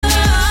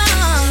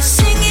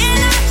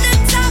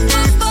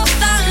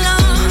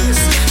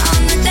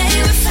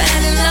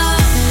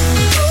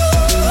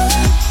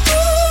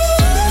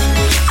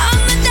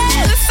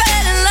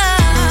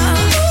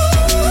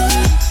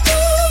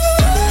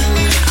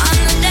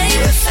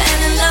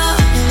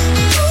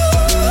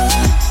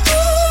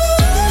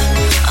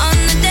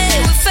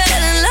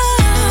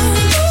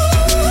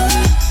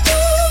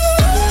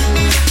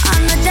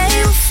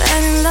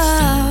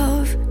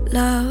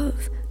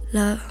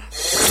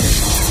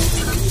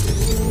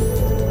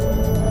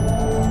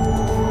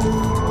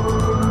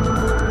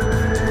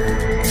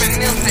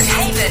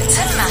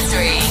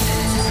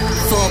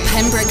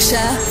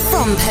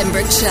from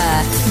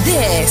Pembrokeshire.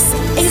 This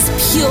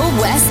is Pure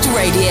West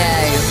Radio.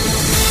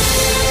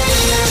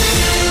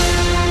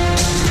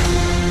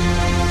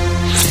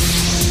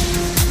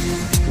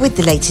 With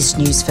the latest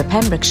news for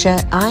Pembrokeshire,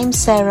 I'm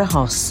Sarah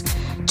Hoss.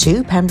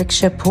 2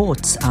 Pembrokeshire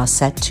ports are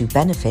set to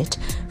benefit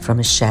from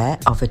a share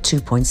of a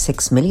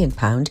 £2.6 million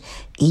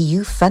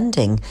EU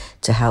funding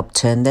to help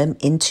turn them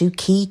into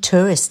key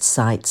tourist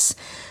sites.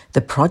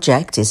 The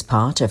project is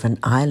part of an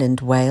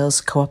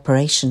Ireland-Wales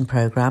cooperation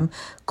programme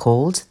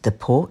called the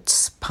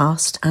Ports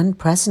Past and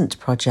Present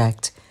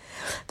Project.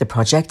 The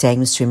project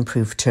aims to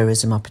improve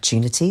tourism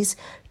opportunities,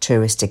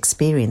 tourist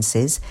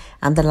experiences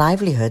and the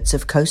livelihoods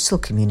of coastal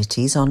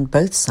communities on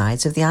both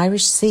sides of the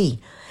Irish Sea.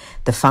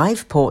 The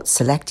 5 ports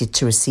selected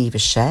to receive a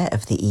share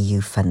of the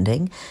EU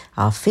funding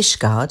are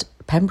Fishguard,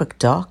 Pembroke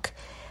Dock,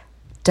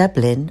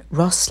 Dublin,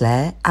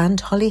 Rosslare and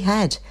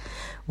Holyhead.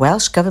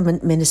 Welsh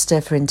Government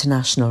Minister for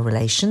International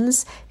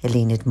Relations,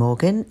 Eluned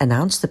Morgan,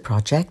 announced the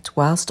project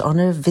whilst on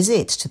a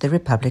visit to the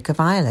Republic of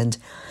Ireland.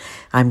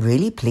 I'm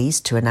really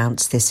pleased to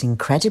announce this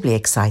incredibly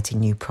exciting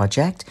new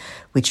project,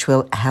 which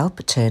will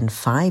help turn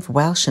 5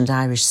 Welsh and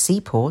Irish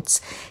seaports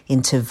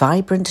into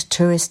vibrant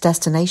tourist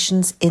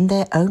destinations in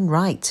their own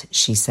right,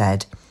 she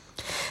said.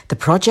 The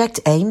project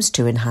aims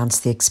to enhance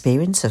the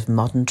experience of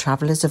modern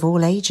travellers of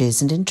all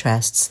ages and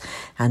interests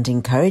and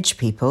encourage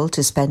people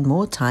to spend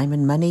more time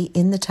and money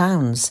in the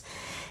towns.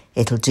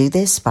 It'll do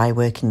this by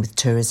working with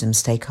tourism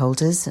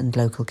stakeholders and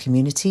local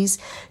communities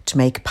to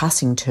make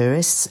passing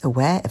tourists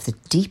aware of the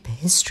deep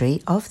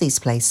history of these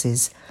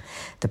places.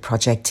 The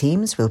project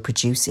teams will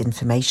produce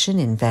information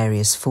in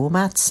various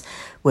formats,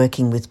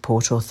 working with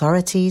port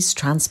authorities,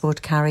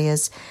 transport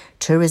carriers,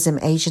 tourism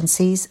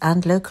agencies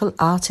and local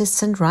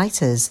artists and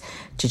writers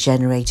to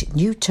generate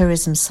new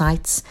tourism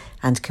sites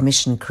and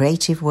commission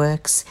creative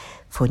works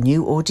for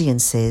new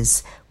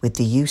audiences with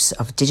the use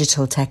of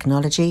digital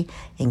technology,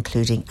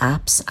 including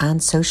apps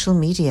and social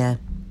media.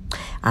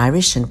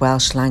 Irish and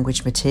Welsh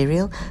language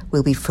material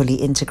will be fully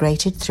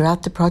integrated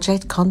throughout the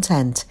project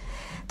content.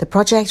 The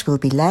project will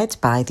be led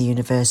by the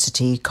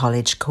University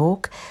College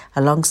Cork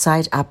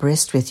alongside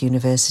Aberystwyth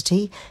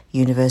University,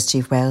 University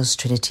of Wales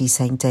Trinity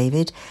St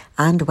David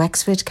and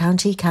Wexford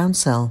County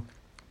Council.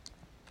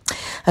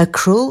 A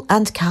cruel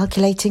and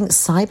calculating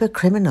cyber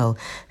criminal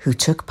who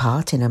took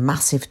part in a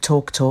massive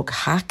TalkTalk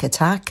hack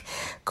attack,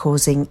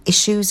 causing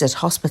issues at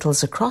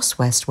hospitals across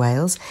West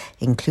Wales,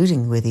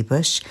 including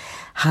Withybush,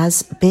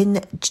 has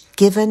been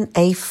given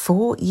a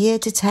 4-year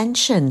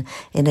detention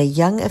in a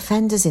Young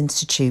Offenders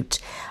Institute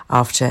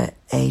after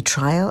a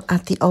trial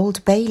at the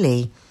Old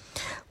Bailey.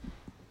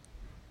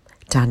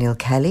 Daniel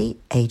Kelly,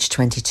 aged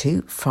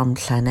 22, from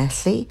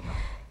Llanelli,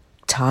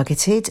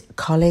 targeted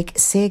Coleg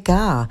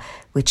Sir,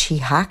 which he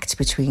hacked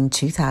between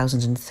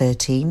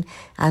 2013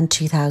 and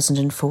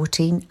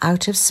 2014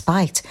 out of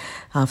spite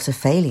after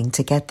failing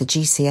to get the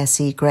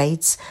GCSE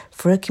grades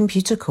for a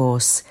computer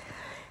course.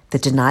 The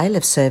denial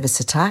of service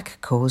attack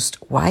caused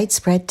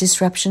widespread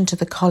disruption to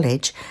the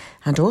college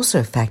and also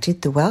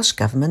affected the Welsh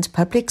Government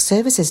Public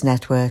Services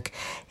Network,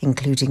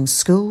 including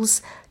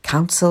schools,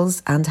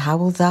 councils and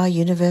Hywel Dda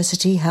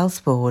University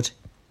Health Board.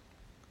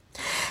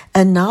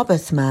 A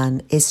Narberth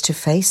man is to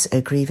face a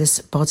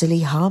grievous bodily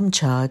harm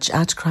charge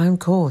at Crown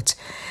Court.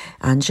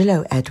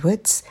 Angelo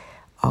Edwards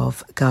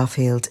of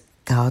Garfield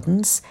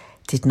Gardens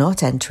did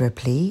not enter a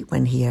plea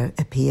when he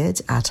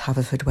appeared at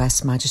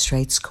Haverfordwest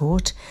Magistrates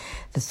Court.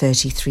 The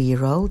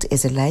 33-year-old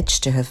is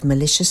alleged to have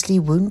maliciously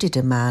wounded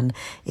a man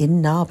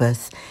in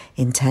Narberth,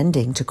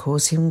 intending to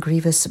cause him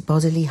grievous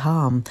bodily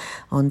harm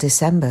on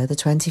December the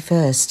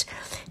 21st.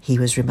 He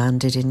was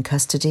remanded in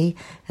custody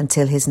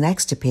until his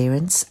next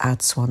appearance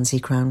at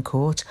Swansea Crown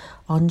Court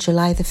on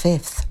July the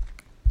 5th.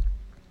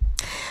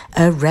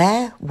 A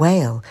rare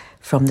whale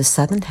from the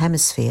Southern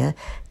Hemisphere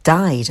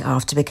died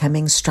after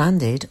becoming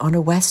stranded on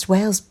a West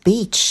Wales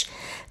beach.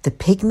 The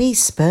pygmy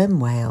sperm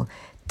whale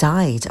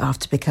died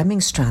after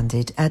becoming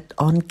stranded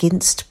on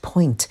Ginst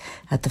Point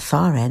at the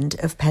far end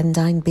of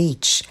Pendine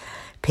Beach.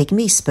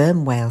 Pygmy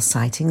sperm whale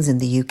sightings in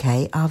the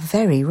UK are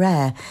very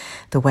rare.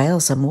 The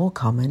whales are more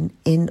common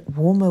in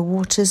warmer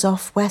waters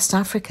off West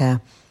Africa.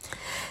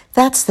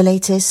 That's the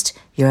latest.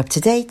 You're up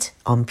to date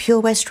on Pure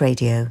West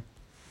Radio.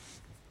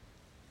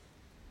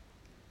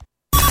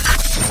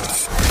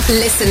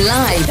 Listen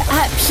live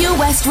at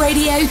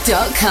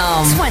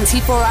purewestradio.com.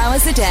 24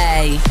 hours a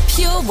day.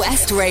 Pure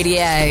West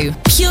Radio.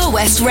 Pure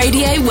West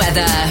Radio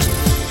weather.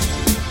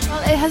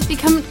 Well, it has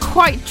become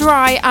quite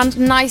dry and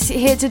nice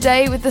here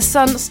today with the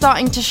sun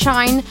starting to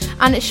shine,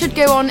 and it should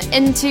go on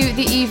into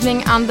the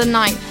evening and the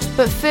night.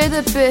 But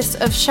further bursts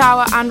of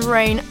shower and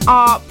rain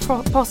are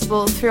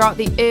possible throughout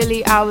the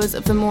early hours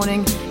of the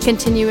morning,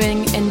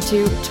 continuing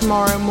into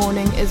tomorrow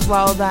morning as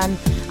well then,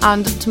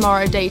 and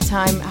tomorrow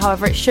daytime.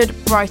 However, it should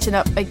brighten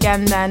up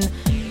again then,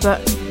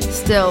 but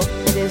still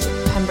it is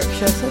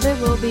Pembrokeshire, so there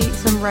will be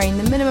some rain.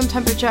 The minimum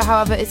temperature,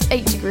 however, is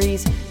 8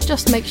 degrees.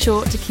 Just make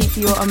sure to keep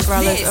your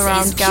umbrellas this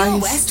around, is guys. Pure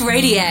West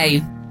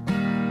Radio.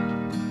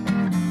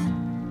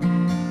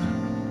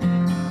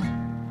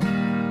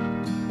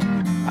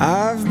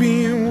 I've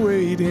been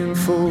waiting waiting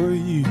for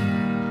you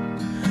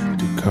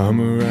to come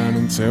around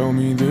and tell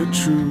me the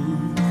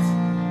truth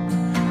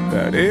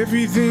about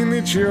everything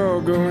that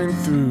you're going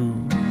through.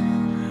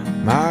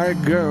 My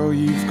girl,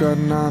 you've got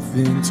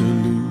nothing to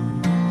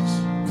lose.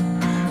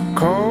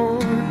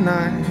 Cold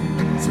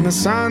nights and the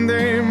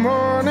Sunday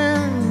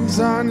mornings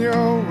on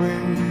your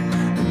way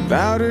and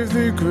out of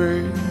the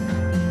grave.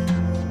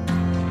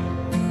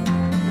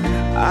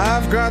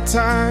 I've got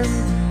time,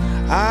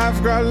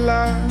 I've got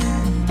love,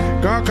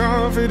 got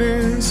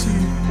confidence,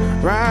 you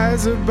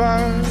rise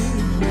above.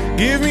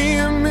 Give me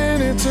a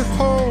minute to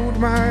hold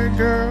my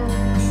girl.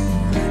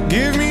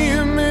 Give me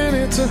a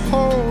minute to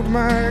hold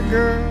my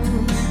girl.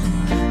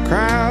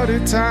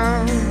 Crowded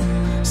town,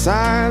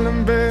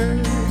 silent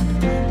bed,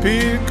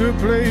 pick a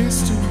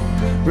place to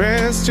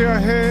rest your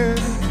head.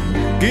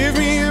 Give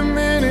me a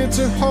minute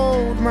to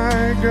hold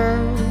my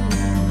girl.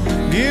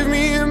 Give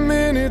me a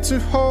minute to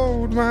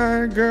hold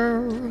my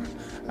girl.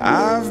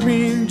 I've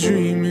been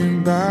dreaming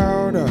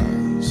about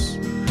us,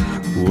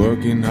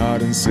 working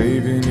hard and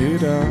saving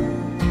it up.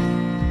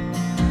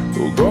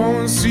 We'll go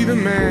and see the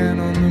man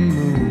on the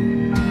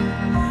moon.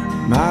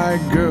 My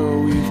girl,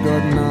 we've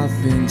got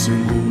nothing to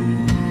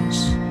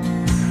lose.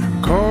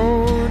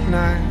 Cold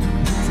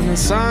nights and the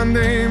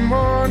Sunday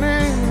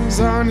mornings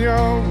on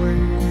your way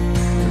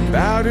and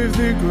out of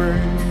the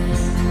grave.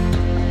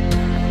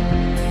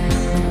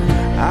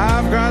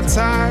 I've got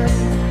time,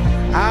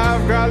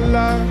 I've got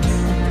love,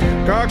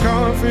 got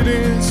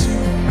confidence,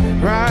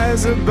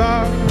 rise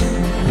above.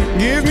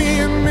 Give me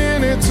a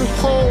minute to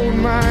hold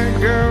my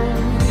girl.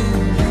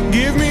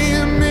 Give me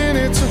a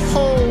minute to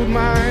hold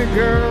my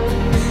girl.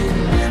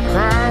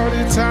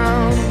 Crowded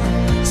town,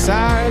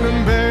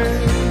 silent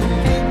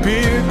bed,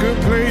 pick a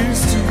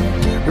place to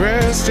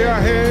rest your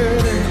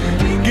head.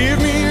 Give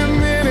me a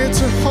minute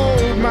to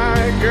hold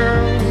my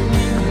girl.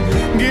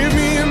 Give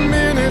me a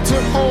minute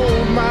to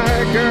hold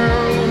my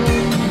girl.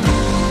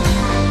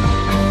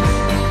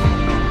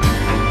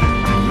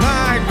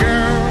 My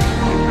girl,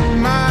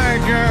 my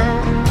girl.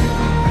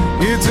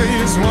 It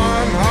takes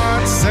one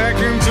hot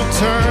second to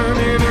turn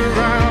it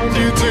around.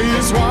 It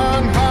takes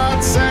one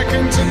hot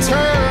second to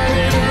turn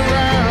it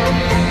around.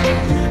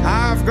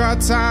 I've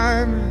got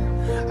time,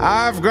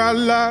 I've got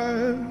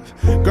love,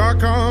 got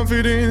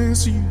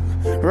confidence, you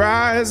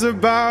rise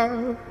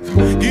above.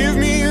 Give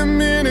me a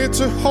minute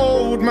to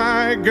hold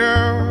my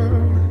girl.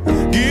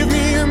 Give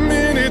me a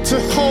minute to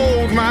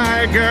hold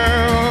my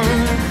girl.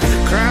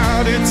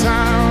 Crowded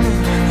town,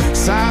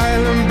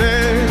 silent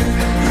bed,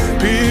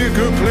 pick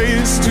a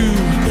place to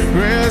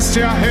rest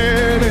your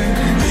head.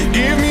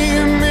 Give me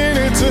a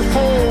minute to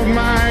hold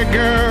my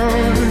girl.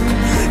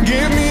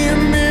 Give me a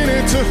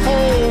minute to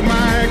hold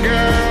my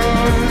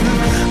girl.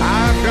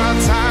 I've got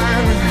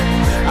time,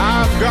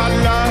 I've got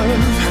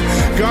love,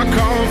 got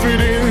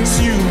confidence,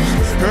 you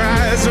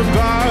rise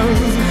above.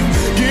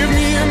 Give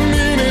me a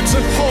minute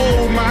to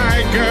hold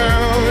my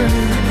girl.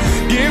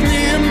 Give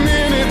me a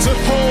minute to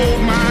hold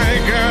my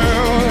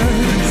girl.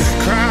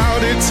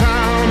 Crowded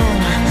town,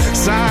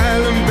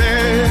 silent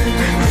bed,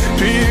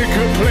 pick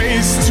a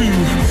place to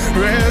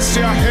rest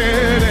your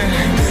head.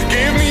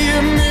 Give me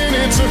a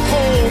minute to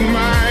hold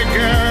my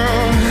girl.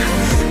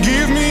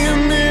 Give me a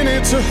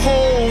minute to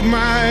hold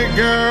my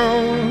girl.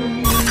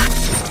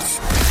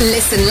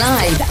 Listen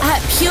live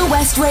at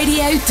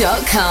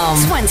purewestradio.com.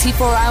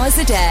 24 hours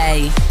a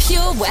day.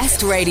 Pure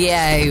West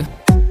Radio.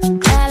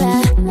 La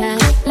la la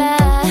la.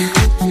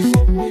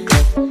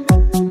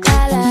 La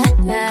la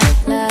la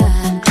la.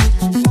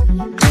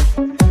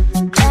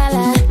 La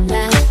la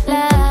la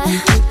la.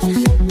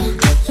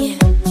 Yeah.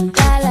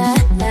 La la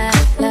la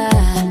la.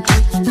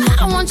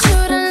 I want you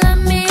to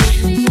love me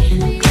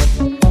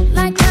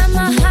like I'm a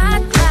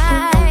hot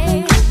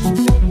guy.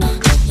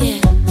 Yeah.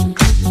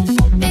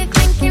 Be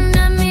thinking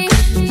of me,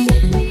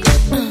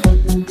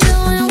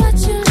 doing what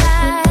you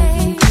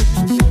like.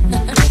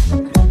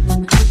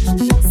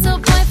 So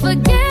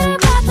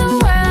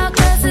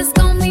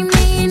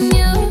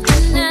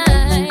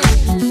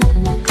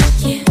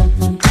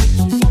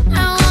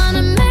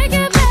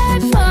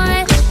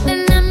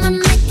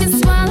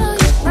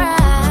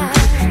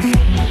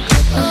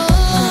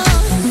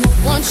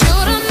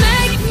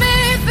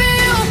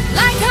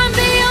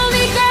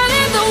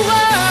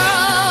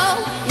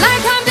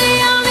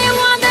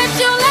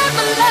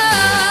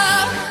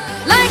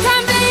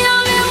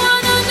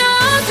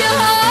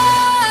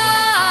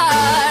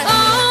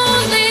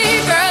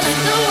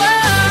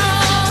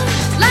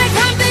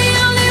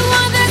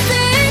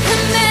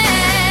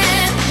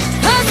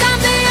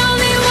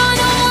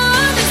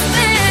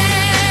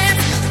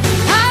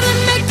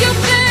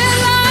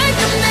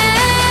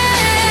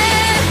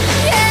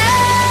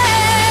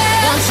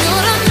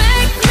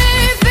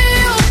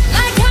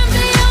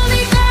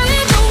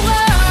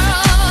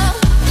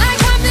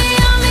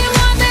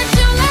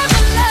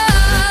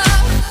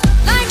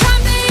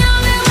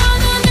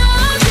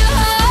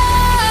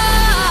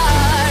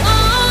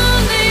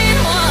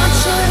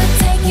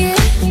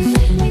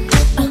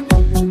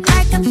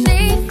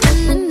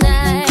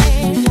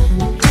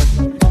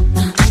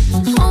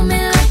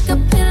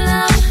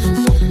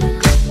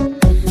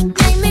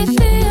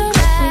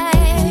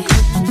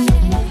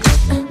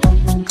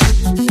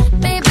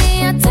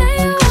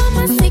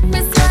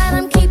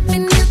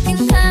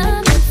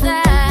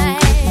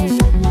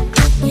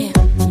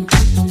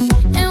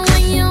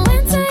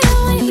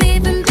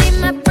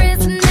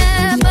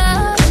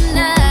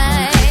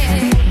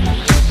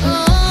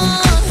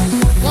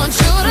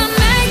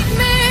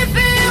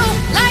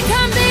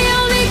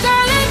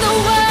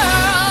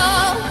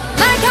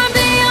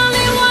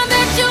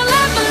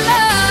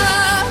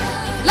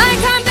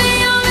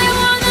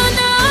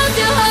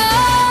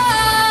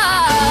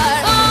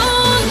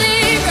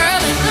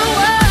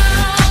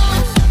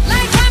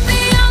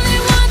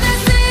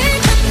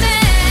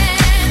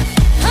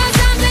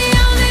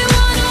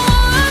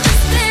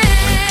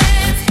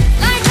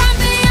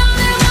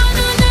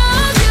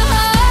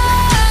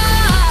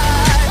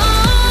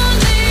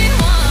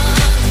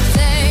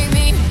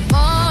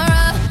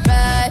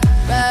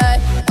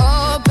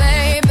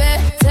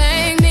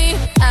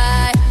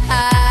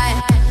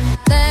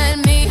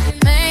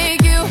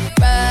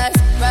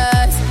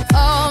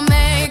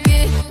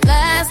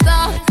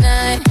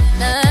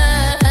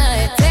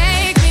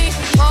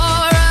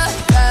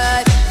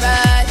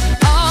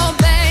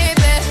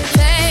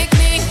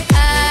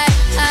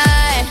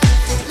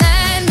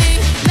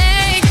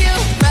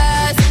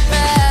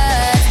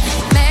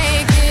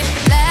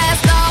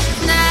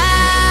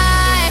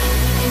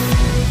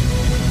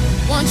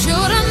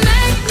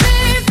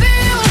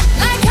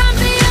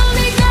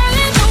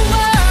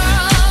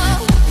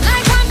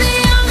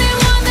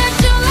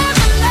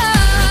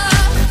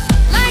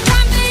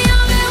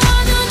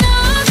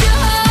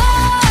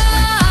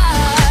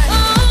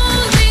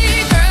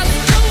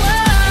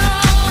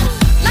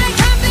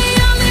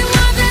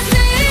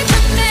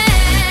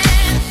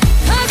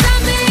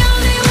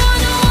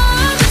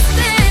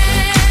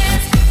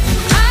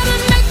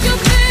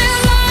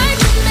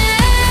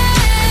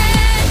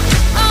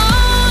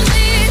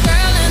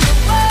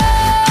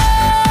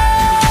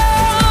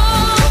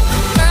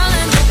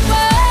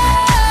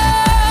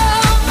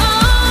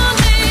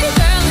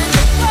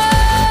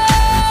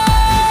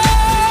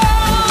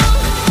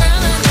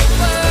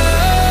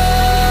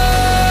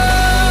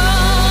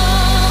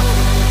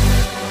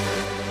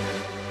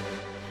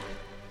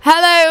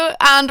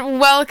and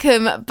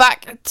welcome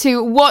back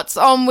to What's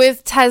On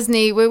with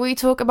Tesni, where we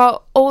talk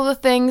about all the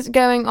things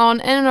going on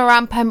in and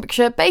around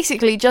Pembrokeshire,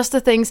 basically just the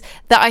things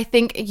that I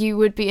think you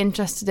would be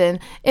interested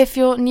in. If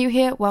you're new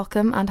here,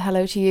 welcome and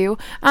hello to you.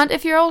 And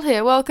if you're old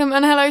here, welcome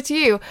and hello to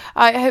you.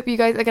 I hope you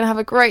guys are going to have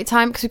a great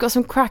time because we've got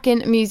some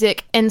cracking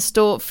music in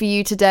store for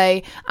you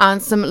today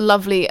and some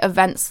lovely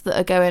events that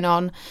are going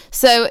on.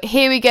 So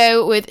here we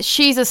go with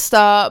She's a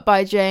Star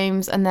by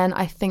James, and then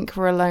I Think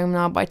We're Alone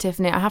Now by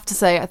Tiffany. I have to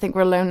say, I Think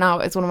We're Alone Now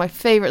is one of my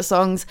favourite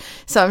songs,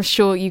 so I'm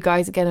sure you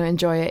guys are going to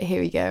enjoy it. Here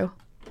we go.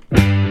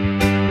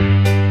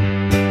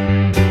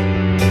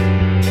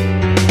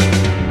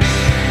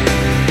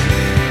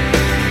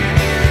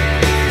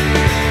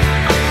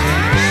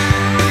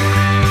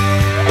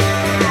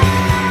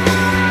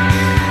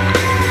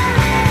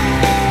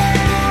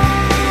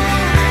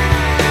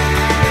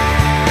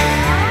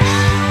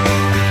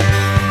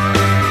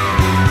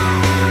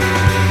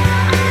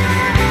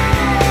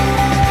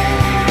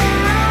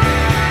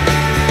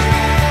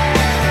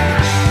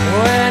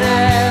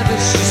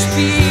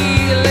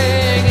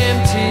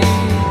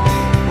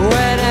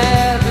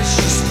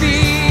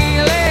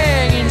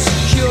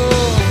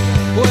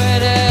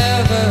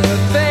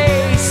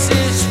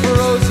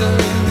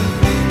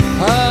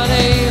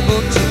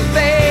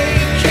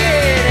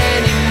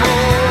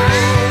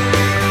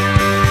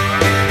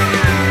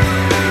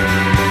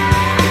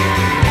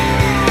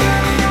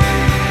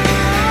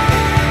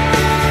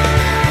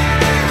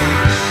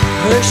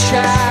 Her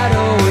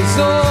shadow is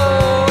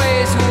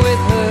always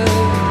with her.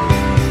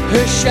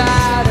 Her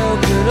shadow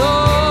can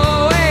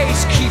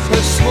always keep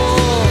her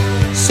small,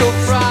 so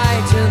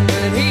frightened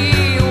that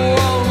he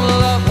won't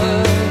love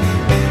her.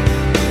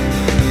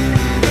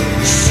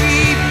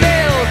 She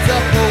builds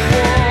up a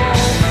wall.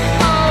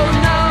 Oh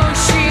no,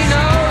 she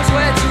knows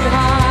where to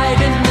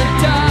hide in the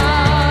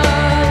dark.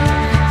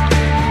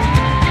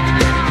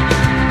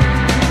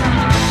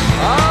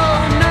 Oh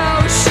no,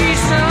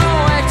 she's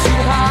nowhere to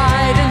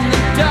hide in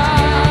the dark.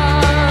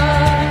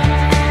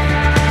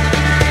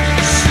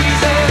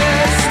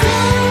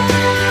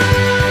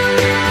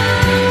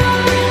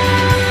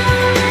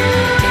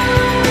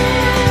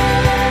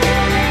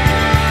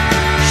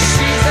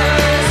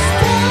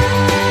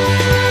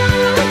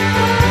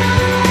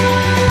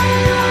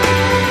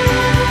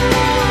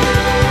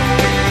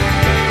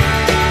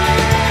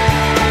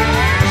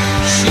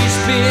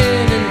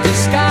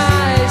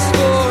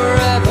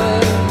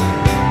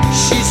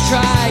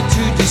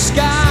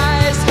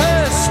 Disguise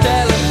her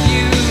stellar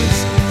views,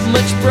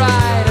 much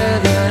brighter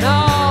than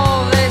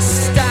all this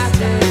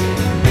static.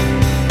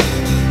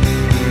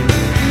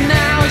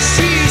 Now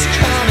she's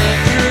coming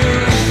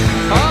through.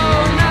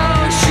 Oh no,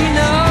 she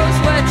knows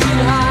where to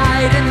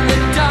hide in the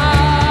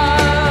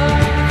dark.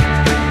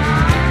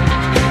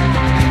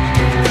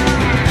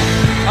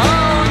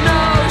 Oh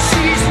no,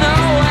 she's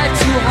nowhere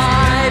to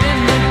hide in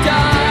the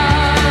dark.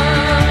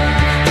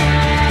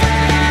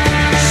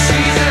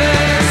 She's a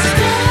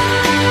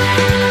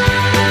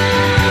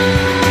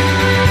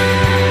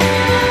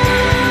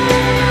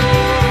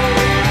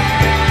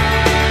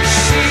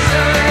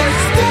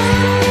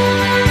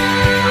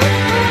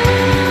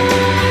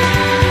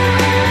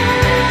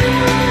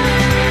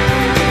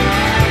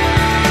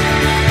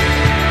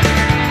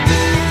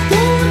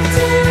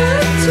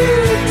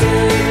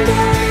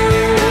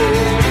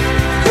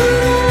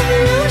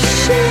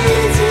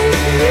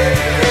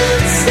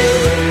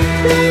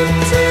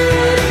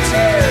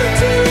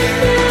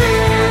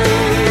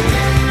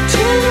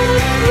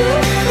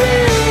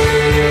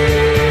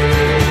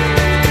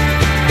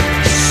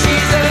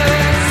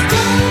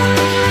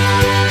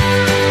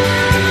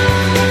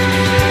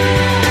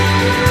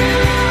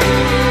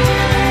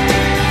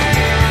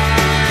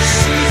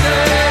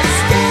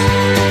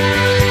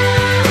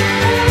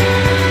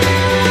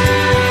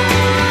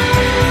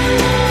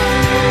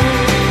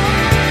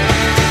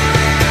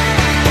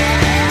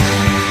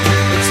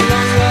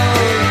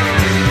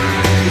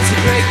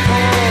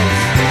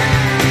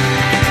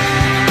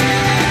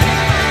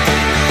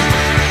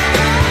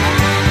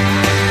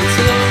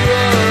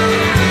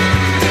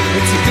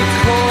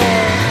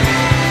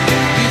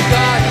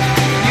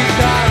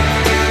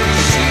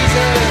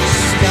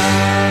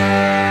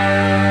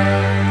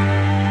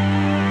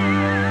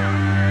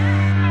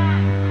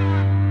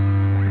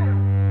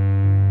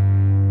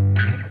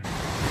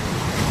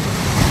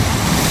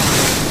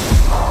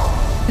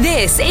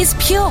This is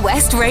Pure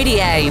West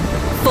Radio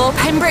for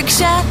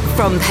Pembrokeshire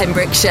from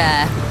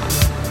Pembrokeshire.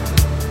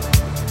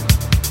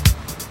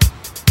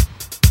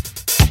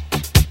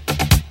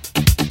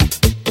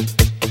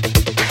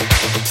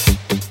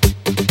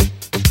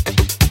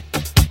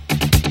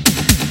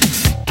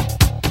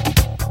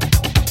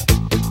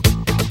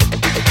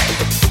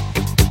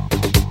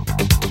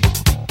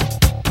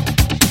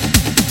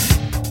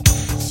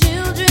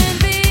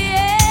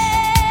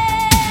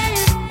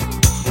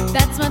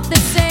 That's what they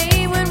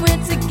say when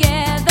we're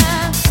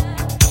together,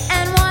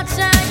 and watch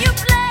how you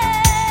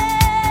play.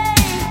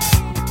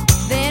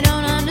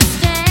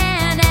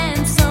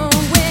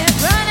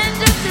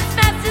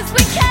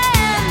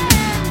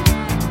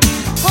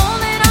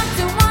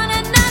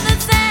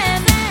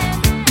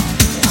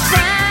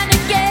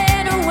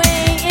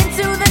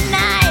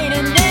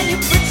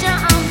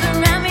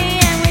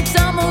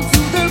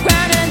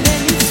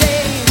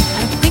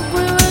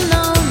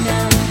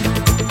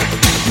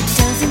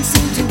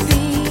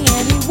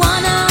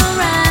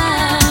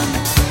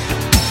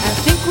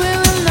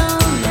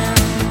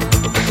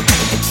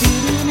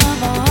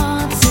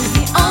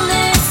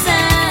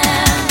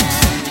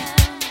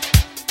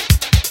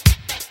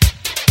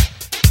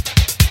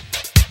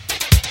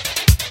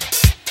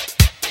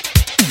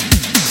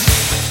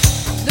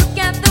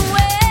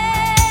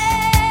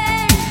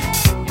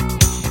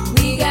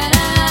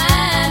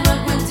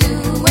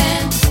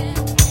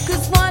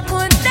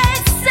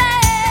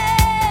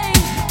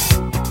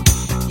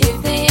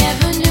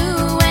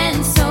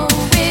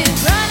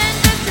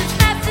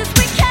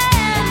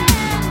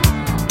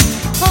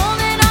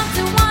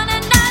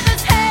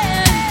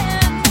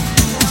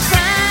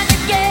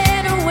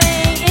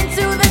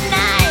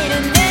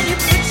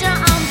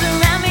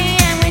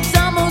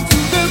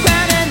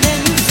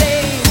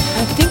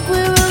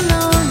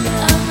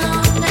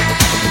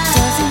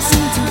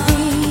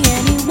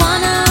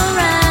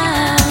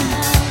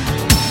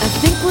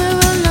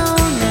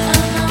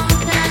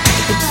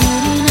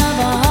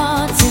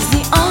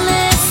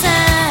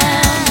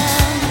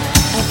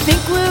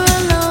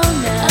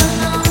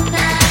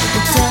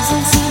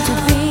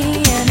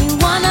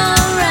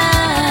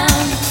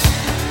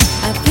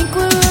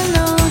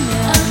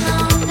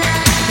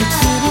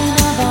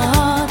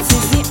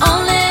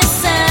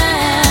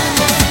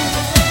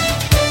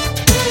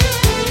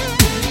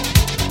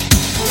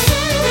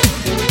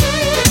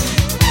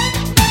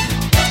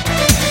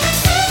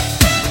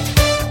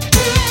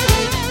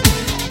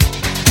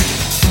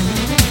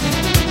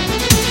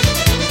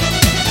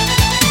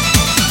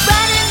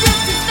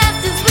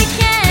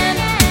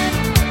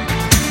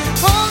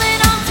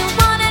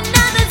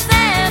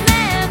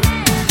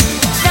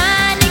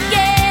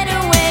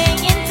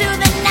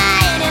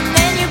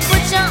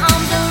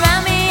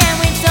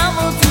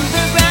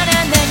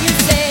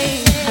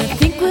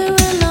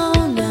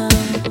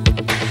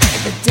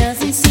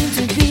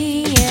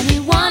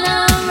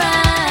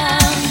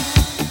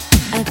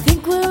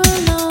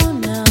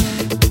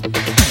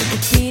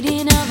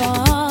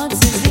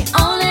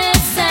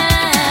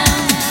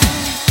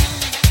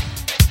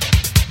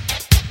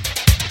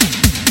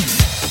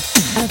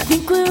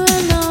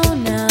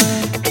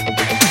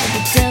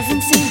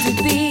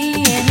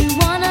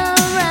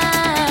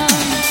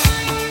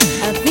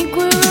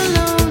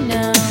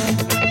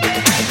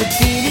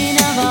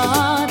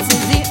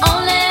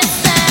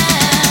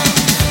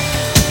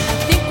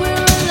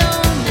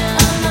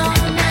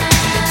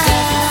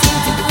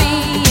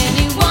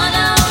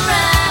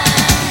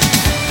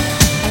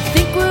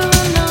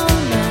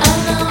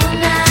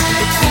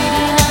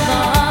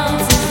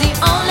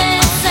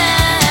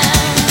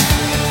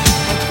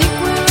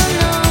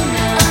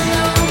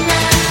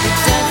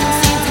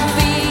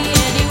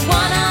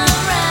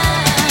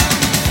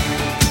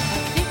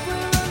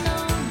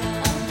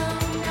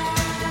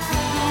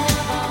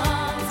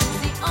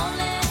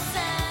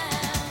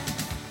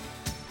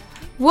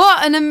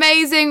 What an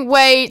amazing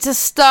way to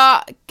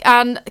start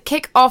and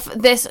kick off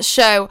this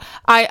show.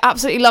 I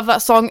absolutely love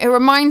that song. It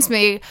reminds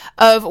me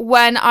of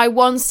when I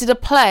once did a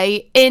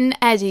play in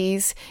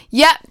Eddie's.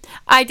 Yep,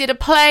 I did a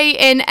play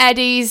in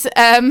Eddie's.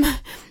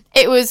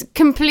 It was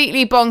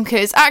completely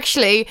bonkers.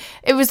 Actually,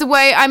 it was the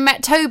way I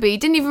met Toby.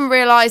 Didn't even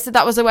realise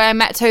that was the way I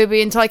met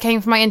Toby until I came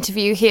for my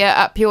interview here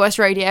at Pure West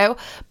Radio.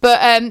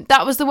 But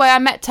that was the way I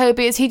met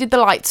Toby, as he did the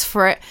lights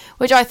for it,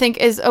 which I think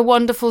is a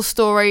wonderful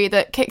story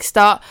that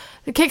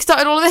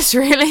kickstarted all of this,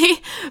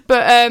 really.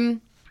 But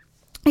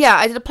yeah,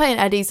 I did a play in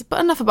Eddie's, but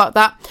enough about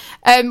that.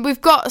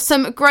 We've got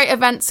some great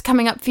events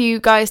coming up for you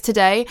guys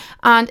today,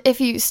 and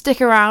if you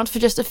stick around for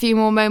just a few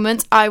more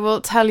moments, I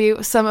will tell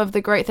you some of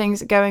the great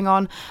things going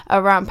on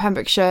around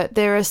Pembrokeshire.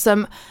 There are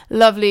some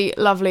lovely,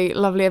 lovely,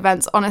 lovely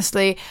events,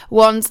 honestly,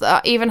 ones that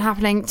are even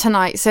happening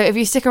tonight. So if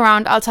you stick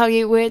around, I'll tell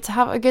you where to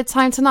have a good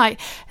time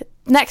tonight.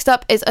 Next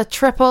up is a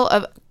triple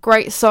of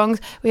great songs.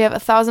 We have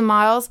 1,000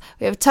 Miles,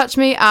 we have Touch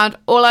Me, and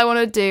All I Want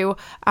to Do,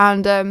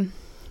 and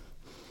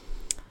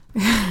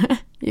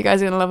you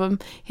guys are going to love them.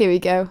 Here we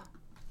go.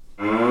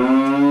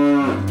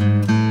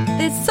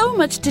 There's so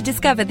much to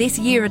discover this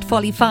year at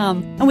Folly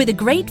Farm. And with a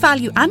great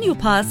value annual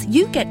pass,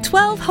 you get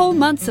 12 whole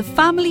months of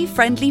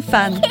family-friendly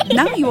fun.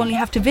 Now you only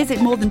have to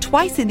visit more than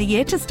twice in the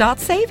year to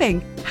start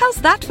saving. How's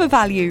that for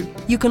value?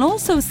 You can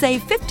also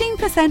save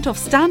 15% off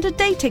standard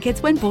day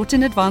tickets when bought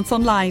in advance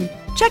online.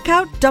 Check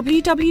out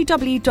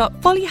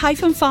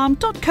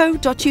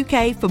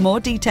www.folly-farm.co.uk for more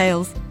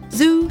details.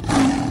 Zoo,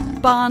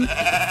 barn,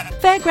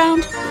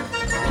 fairground,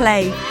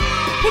 play.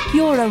 Pick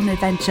your own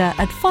adventure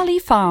at Folly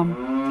Farm.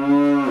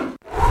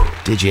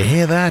 Did you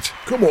hear that?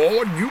 Come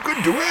on, you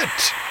can do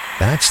it!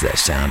 That's the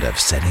sound of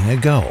setting a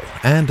goal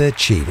and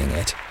achieving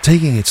it.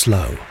 Taking it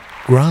slow,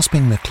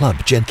 grasping the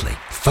club gently,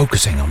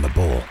 focusing on the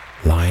ball,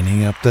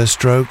 lining up the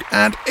stroke,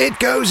 and it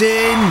goes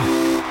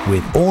in!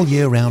 With all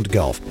year-round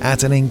golf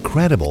at an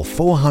incredible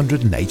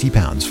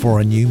 £480 for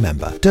a new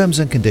member. Terms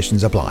and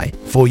conditions apply.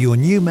 For your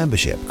new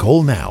membership,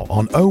 call now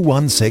on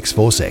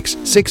 01646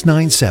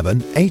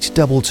 697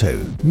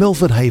 822.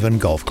 Milford Haven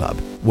Golf Club,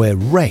 where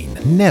rain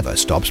never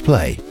stops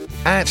play.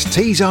 At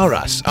Tees R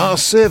Us, our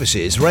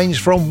services range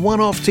from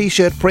one-off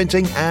t-shirt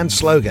printing and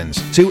slogans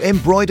to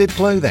embroidered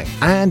clothing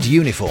and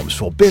uniforms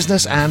for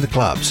business and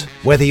clubs.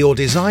 Whether your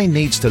design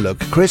needs to look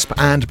crisp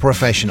and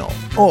professional,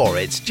 or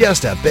it's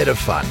just a bit of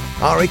fun,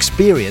 our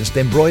experienced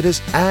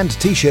embroiders and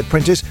t-shirt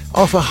printers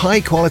offer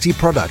high-quality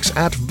products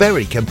at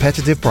very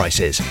competitive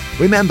prices.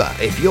 Remember,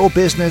 if your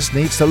business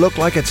needs to look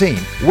like a team,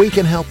 we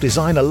can help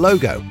design a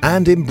logo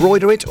and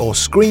embroider it or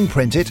screen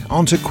print it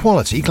onto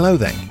quality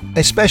clothing,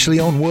 especially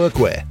on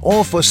workwear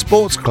or for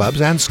sports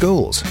clubs and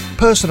schools.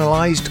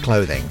 Personalised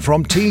clothing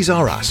from Tees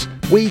R Us.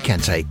 We can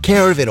take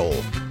care of it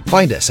all.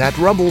 Find us at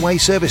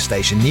Rumbleway Service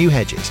Station, New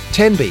Hedges,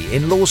 10B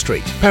in Law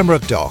Street,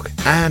 Pembroke Dock,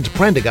 and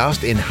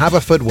Prendergast in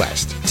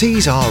Haverfordwest.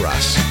 Tees R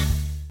Us.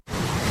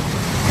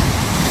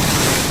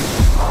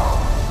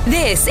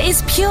 This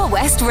is Pure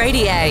West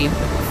Radio.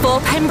 For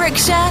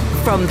Pembrokeshire,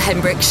 from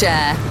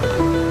Pembrokeshire.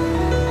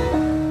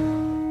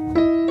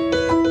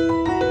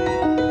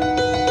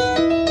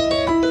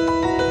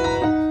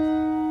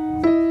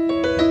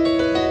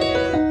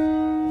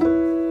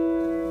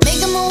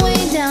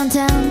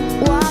 Downtown,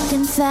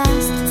 walking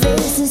fast,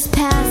 faces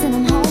pass and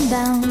I'm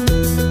homebound.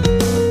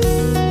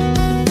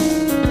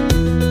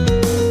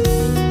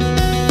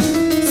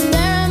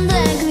 Staring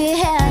blankly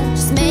ahead,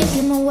 just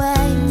making my way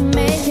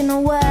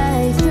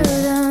through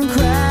the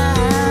crowd.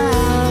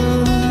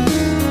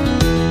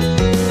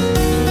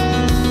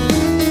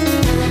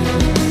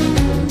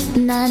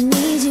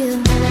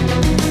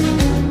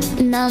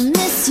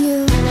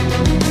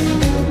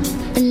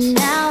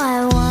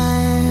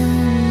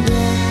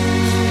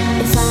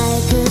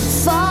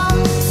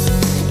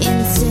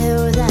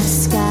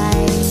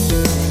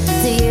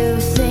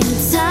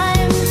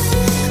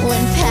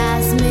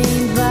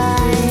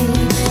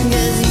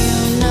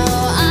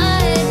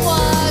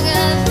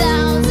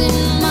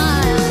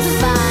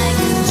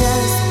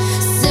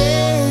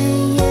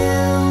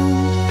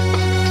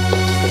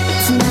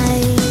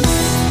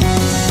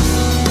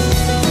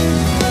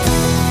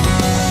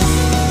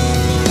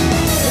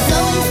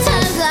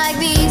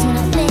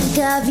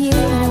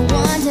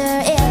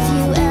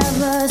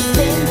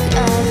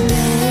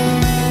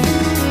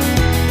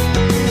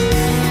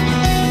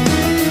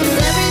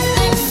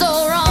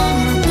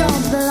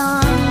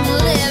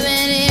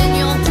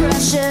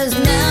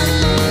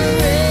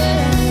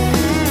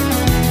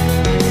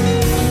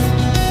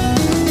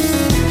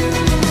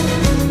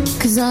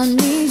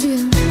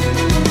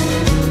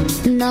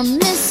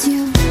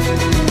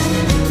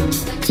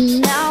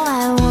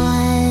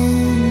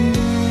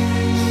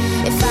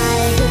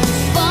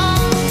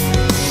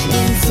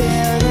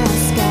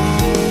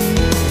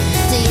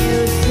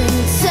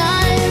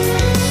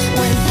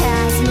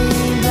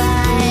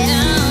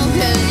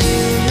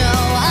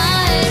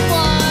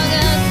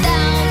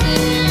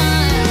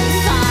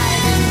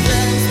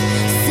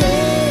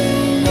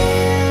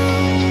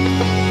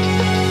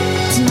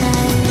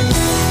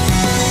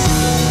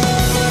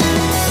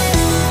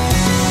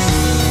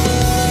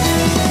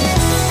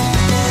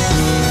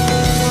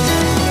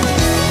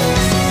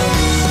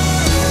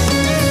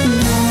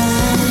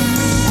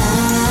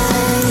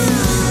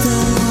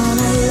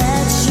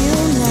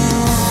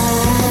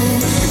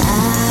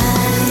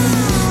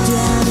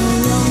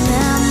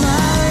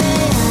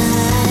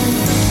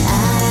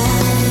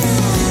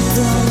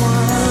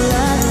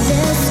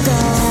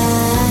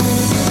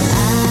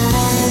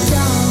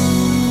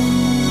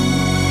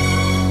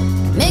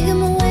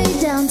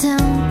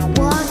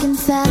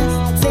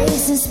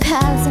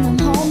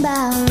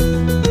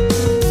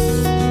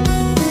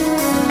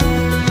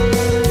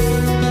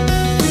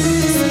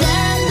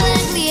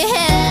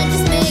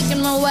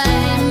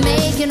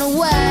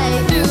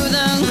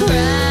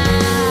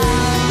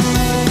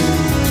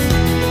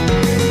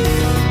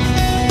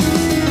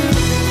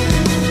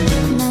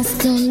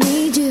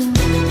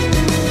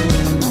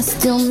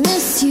 don't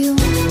miss you.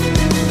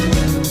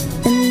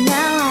 And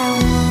now I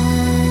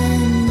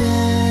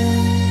wonder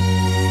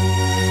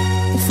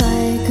if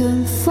I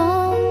could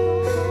fall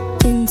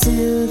into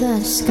the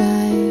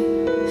sky.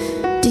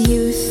 Do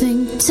you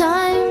think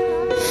time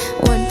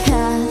would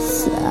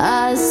pass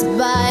us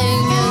by?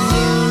 'Cause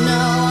you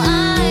know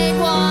I'd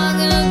walk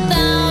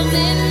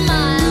 1,000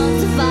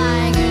 miles if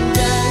I could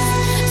just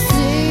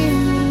see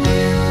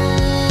you.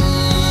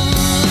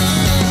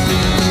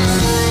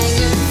 I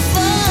could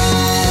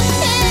fall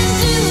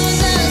into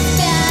the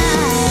sky.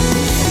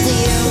 Do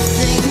you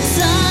think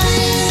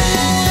time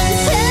would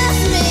pass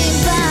me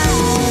by?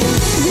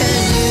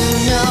 'Cause you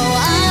know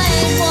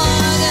I'd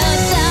walk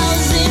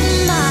 1,000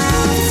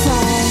 miles if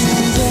I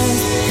could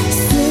just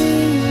see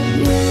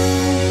you.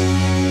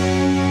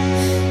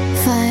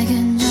 If I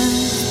can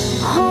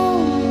just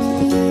hold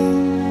you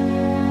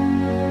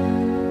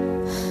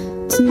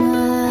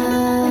tonight.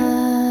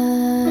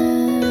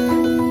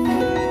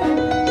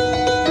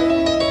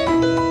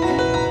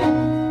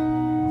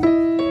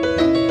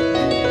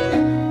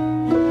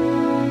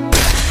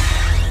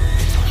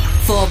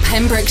 For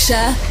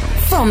Pembrokeshire,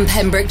 from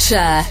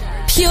Pembrokeshire,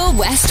 Pure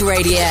West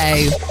Radio.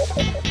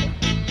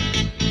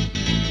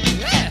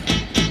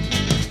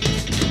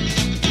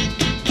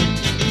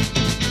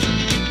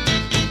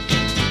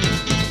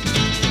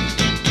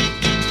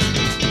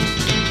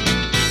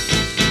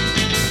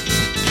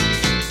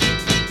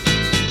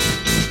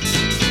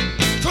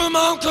 Come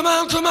on, come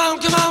on, come on,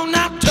 come on,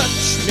 now touch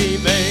me,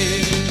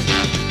 babe.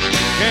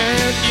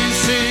 Can't you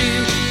see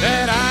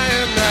that I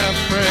am not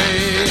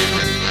afraid?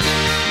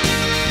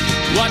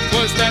 What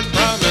was that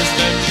promise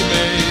that you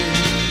made?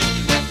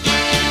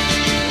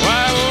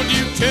 Why won't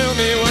you tell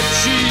me what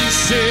she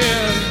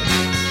said?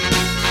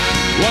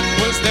 What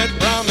was that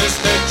promise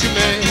that you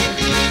made?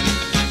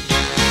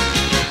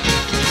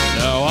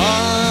 Now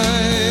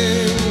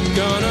I'm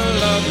gonna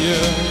love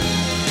you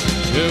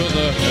till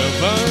the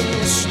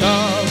heavens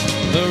stop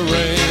the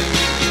rain.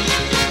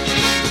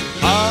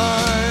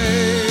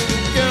 I'm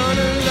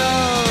gonna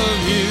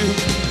love you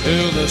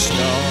till the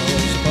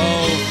stars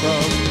fall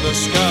from the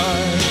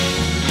sky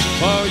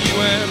for you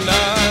and I.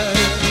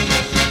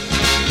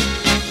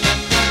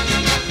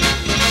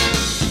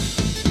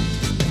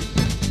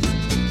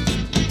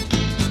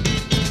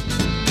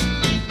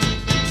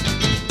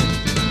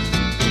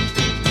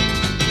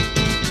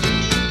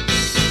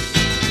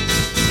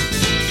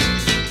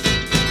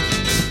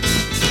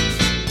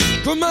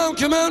 Come on,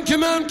 come on,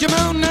 come on, come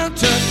on, now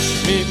touch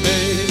me,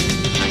 babe.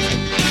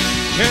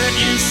 Can't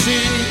you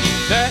see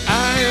that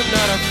I am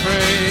not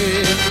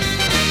afraid?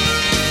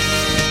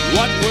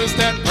 What was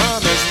that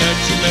promise that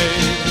you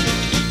made?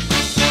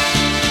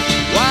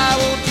 Why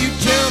won't you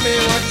tell me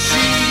what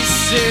she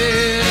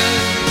said?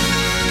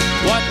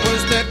 What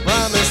was that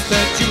promise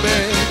that you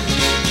made?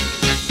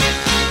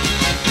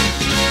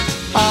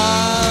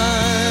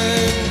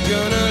 I'm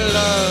gonna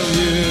love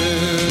you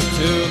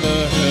till the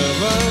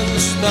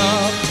heavens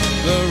stop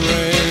the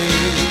rain.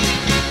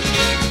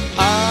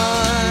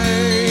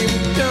 I'm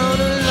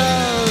gonna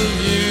love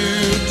you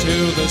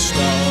till the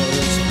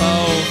stars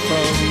fall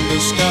from the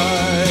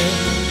sky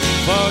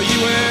for you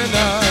and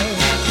I.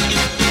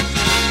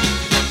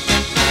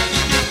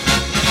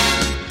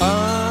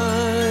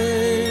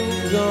 I'm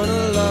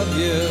gonna love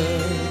you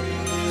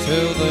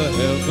till the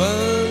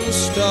heavens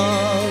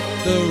stop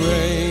the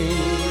rain.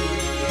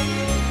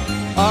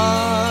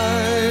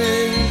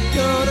 I'm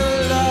gonna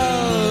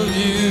love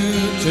you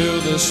till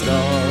the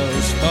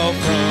stars fall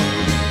from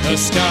the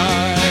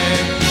sky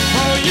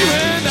for you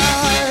and I.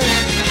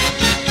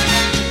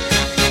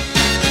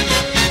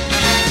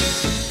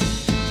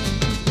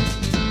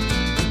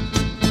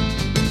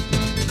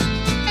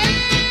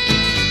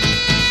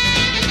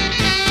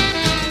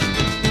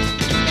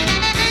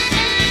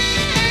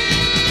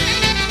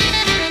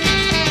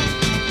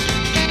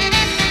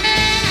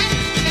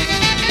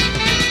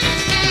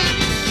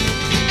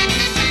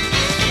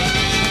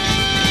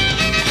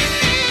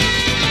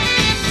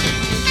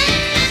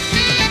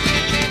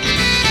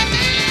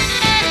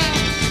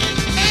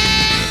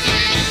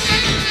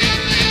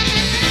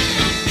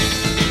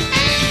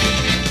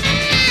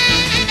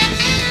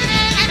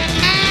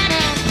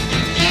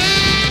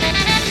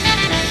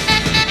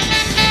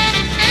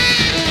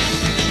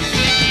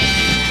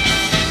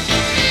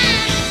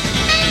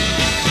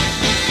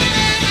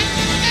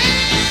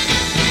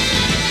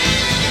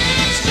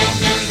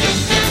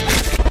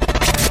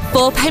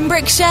 For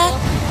Pembrokeshire,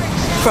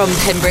 from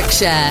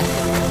Pembrokeshire.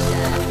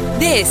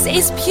 This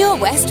is Pure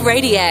West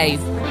Radio.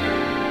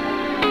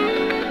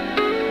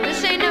 This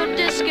ain't no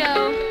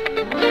disco.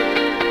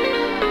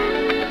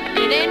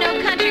 It ain't no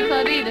country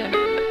club either.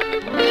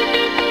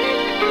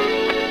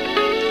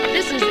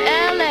 This is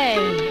LA.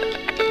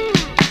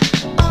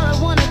 All I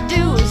wanna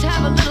do is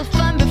have a little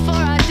fun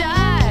before I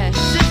die.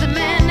 There's a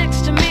man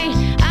next to me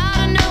out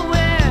of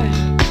nowhere.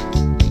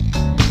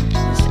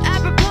 It's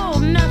apropos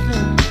of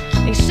nothing.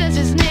 He says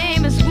his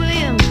name is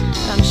William.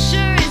 I'm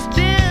sure he's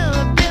Bill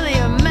or Billy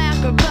or Mac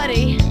or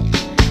Buddy.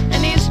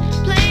 And he's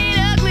playing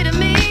a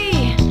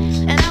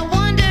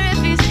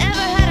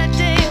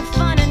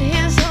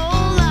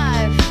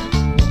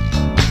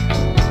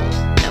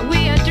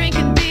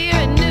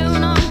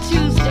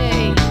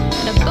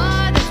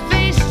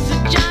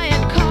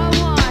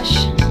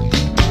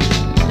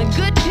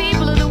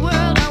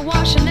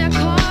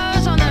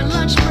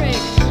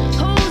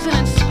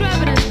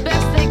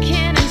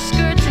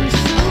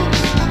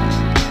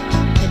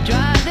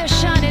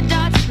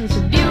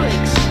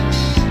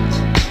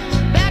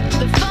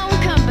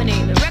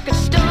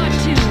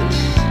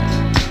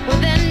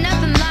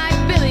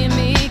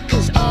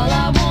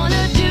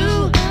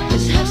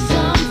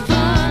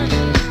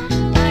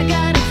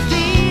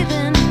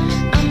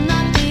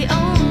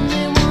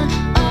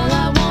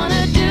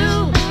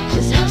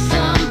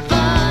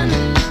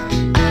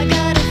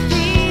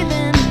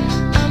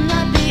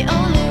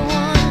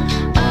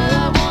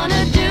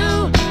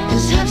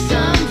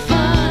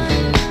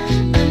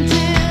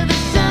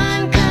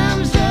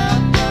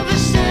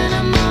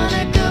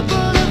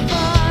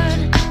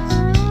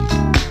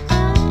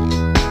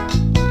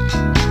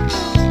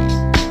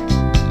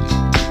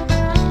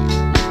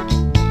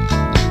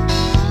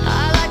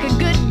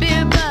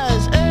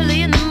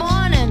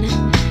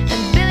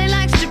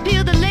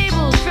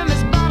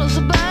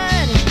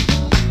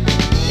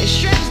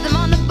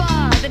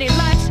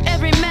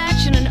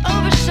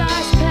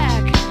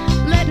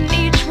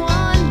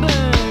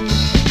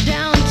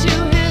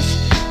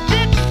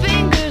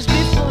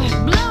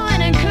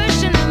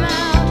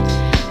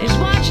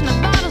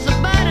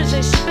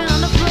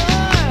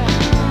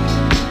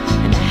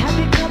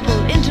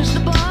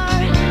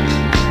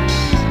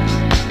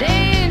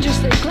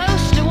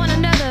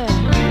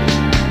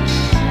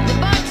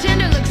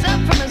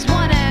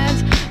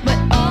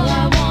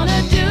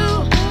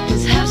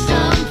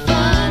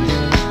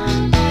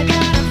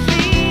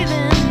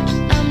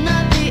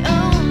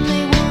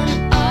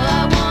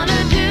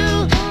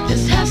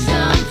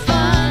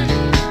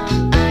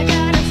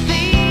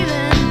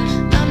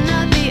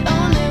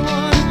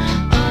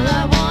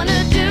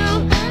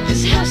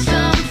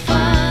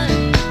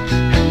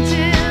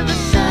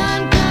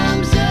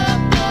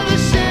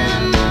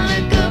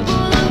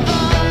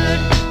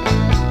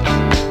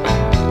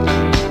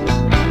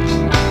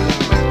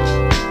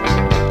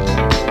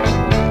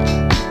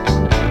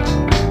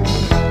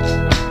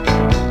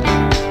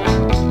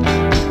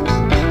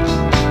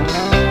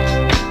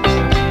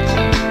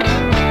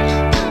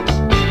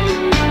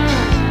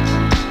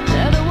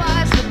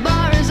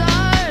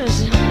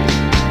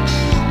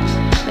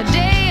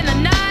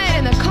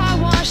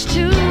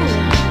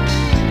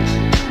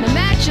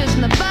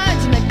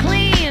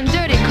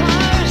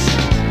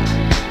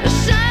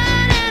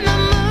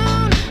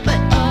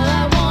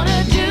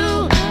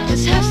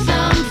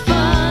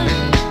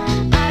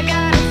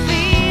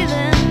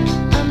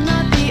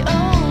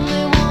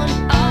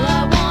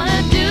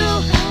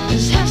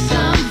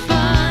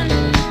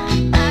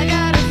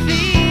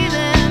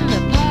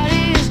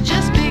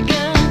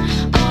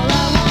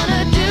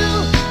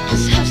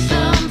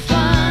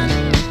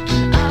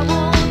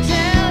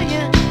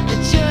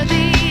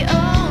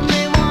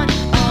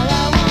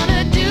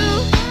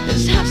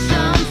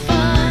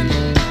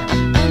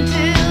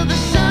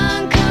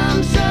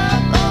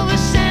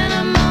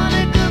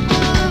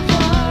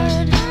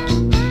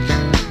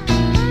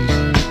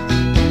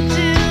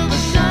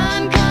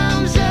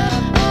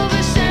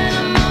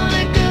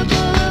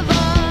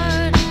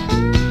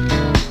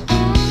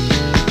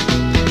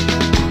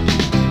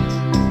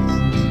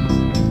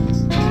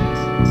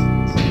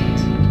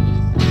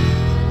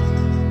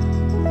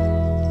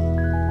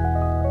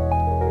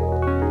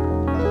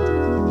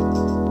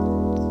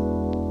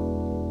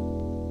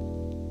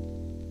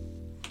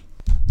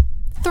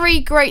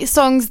 3 great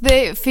songs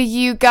there for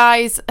you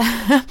guys.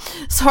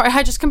 Sorry,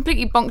 I just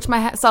completely bonked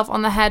myself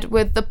on the head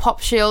with the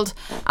pop shield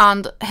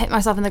and hit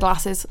myself in the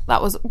glasses.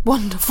 That was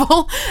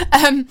wonderful.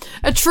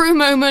 A true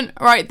moment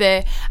right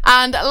there.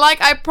 And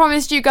like I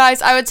promised you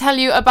guys, I would tell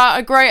you about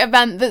a great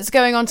event that's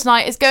going on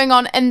tonight. It's going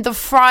on in the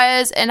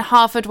Friars in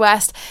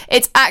Haverfordwest.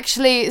 It's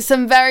actually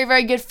some very,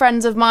 very good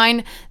friends of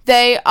mine.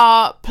 They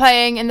are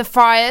playing in the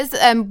Friars,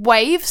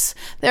 Waves.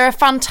 They're a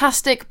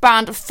fantastic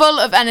band, full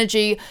of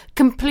energy,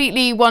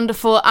 completely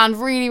wonderful, and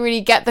really,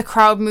 really get the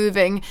crowd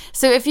moving.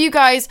 So if you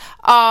guys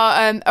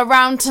are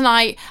around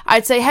tonight,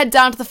 I'd say head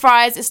down to the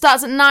Friars. It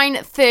starts at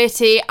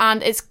 9:30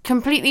 and it's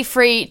completely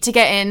free to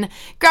get in.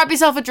 Grab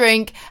yourself a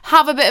drink,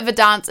 have a bit of a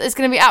dance. It's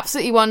going to be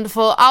absolutely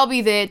wonderful. I'll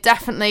be there,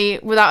 definitely,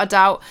 without a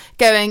doubt,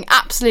 going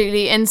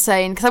absolutely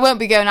insane, because I won't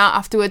be going out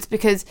afterwards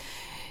because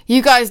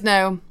you guys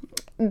know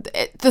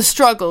the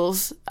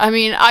struggles. I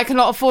mean, I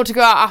cannot afford to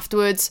go out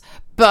afterwards,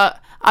 but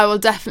I will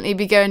definitely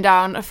be going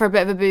down for a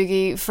bit of a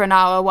boogie for an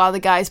hour while the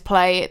guys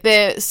play.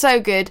 They're so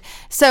good,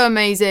 so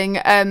amazing.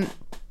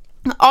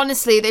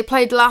 Honestly, they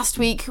played last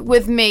week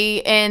with me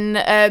in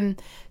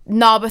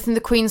Narberth in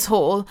the Queen's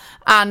Hall,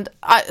 and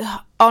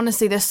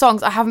honestly, there's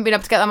songs, I haven't been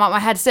able to get them out of my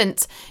head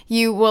since.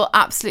 You will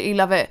absolutely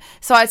love it.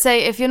 So I'd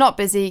say if you're not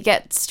busy,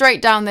 get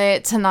straight down there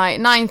tonight,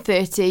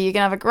 9:30. You're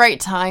going to have a great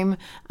time,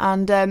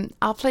 and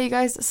I'll play you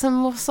guys some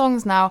more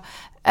songs now.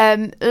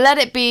 Let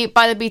It Be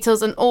by the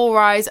Beatles and All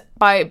Rise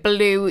by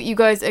Blue. You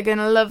guys are going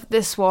to love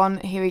this one.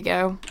 Here we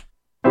go.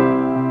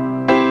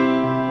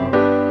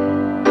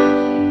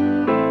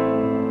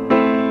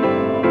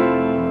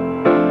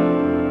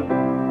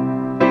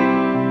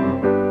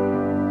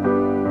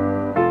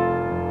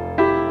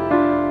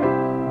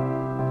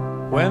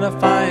 When I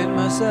find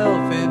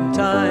myself in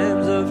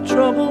times of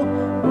trouble,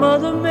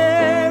 Mother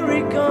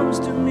Mary comes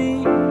to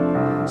me,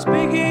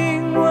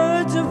 speaking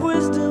words of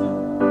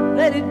wisdom,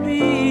 let it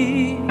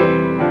be.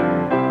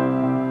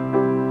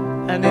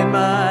 And in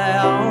my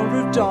hour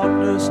of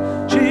darkness,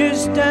 she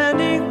is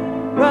standing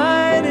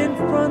right in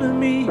front of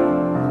me,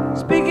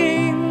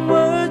 speaking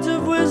words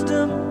of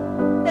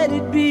wisdom, let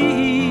it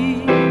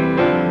be.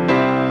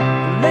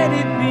 Let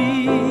it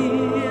be,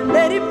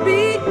 let it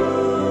be,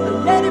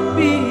 let it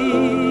be.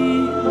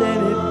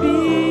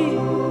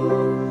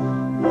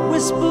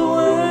 Whisper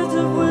words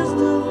of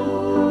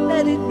wisdom,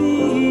 let it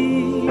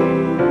be.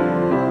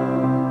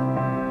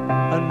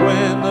 And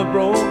when the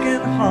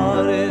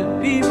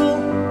broken-hearted people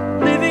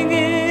living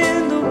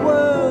in the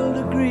world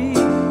agree,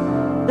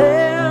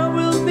 there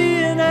will be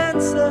an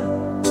answer,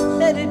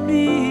 let it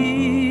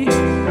be.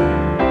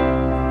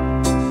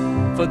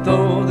 For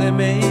though they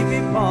may be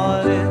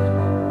parted,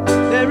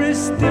 there is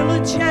still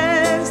a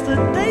chance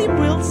that they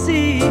will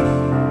see.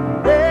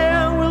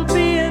 There will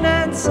be an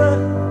answer,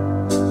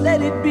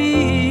 let it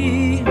be.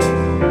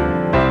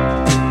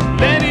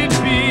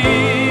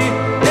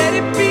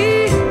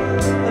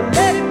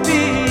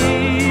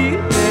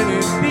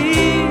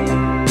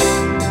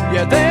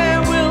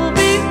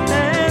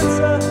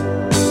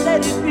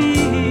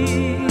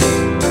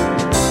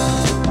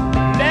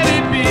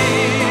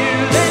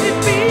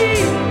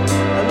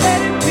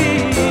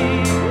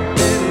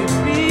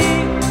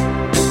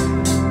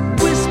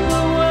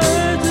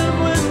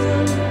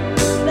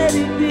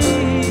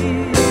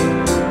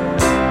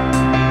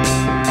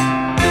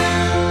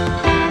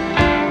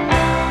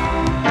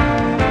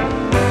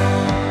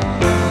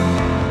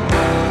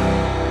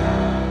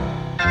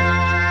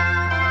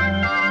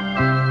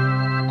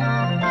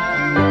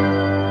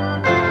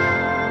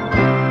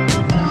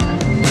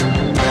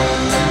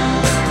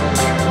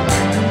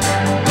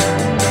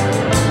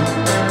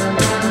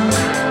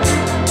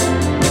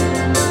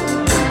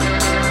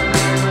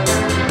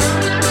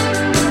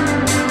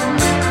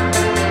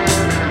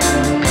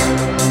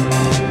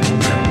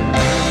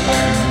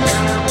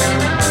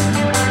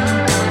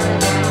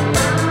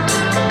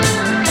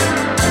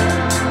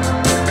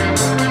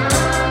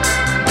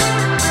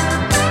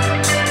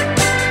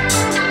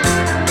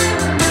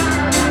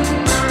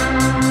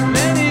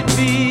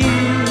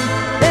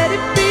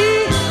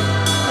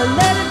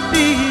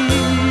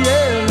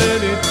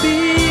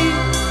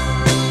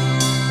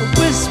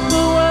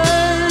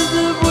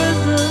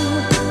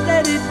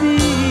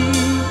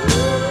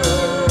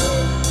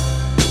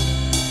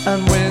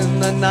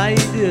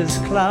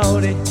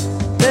 Cloudy,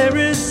 there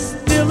is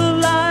still a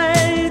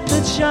light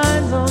that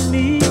shines on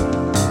me.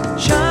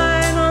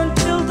 Shine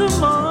until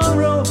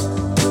tomorrow,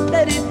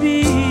 let it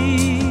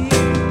be.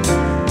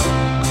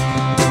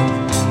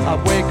 I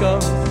wake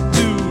up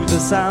to the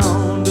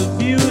sound of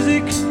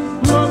music.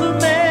 Mother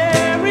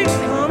Mary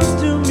comes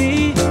to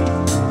me,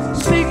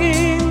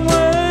 speaking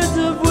words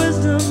of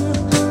wisdom,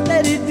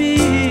 let it be.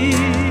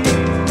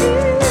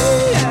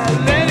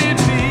 Let it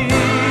be.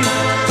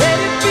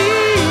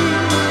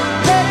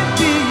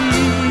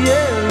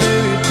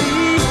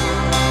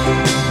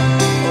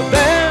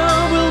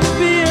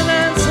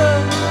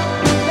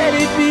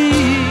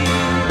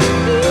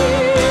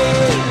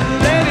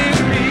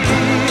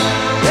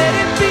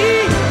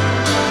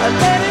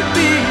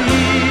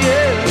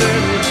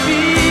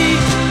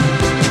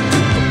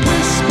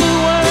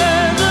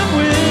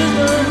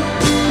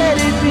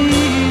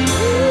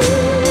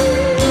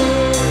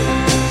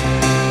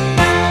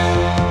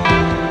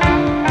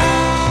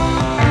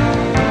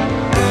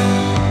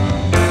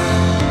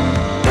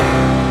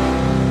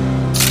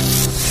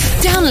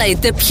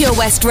 Download the Pure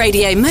West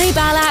Radio mobile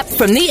app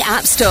from the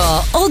App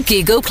Store or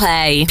Google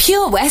Play.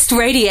 Pure West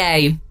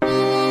Radio.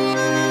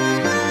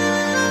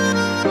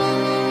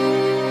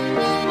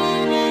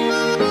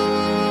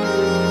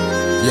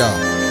 Yeah.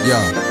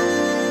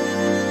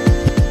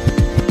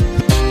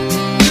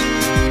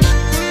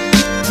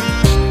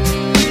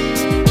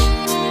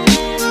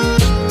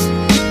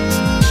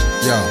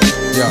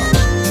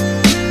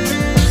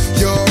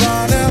 Your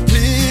Honor,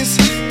 please,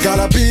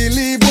 gotta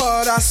believe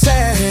what I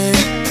say.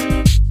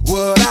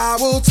 What I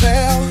will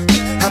tell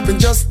happened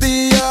just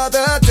the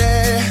other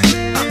day.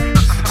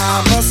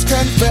 I must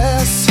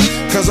confess,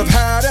 'cause I've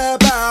had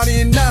about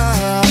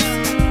enough.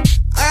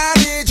 I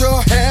need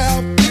your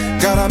help,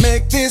 gotta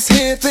make this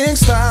here thing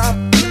stop.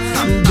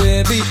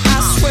 Baby, I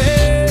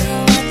swear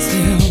I'll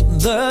tell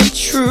the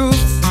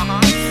truth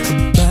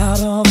about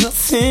all the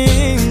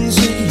things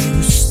you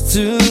used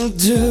to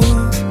do.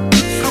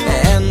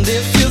 And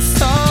if you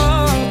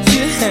thought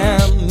you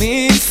had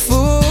me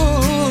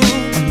fooled,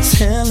 I'm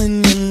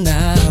telling you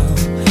now,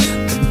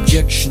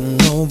 objection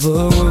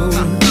overruled.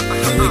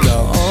 Here we go,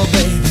 oh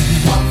baby.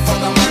 One for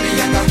the money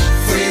and the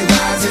free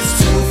rise, it's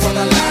two for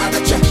the lie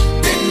that you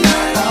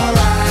deny. All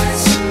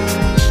rise,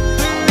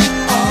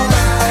 all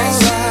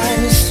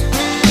rise.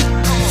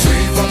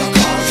 Three for the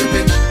calls you've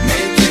been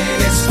making,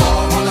 it's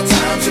four all the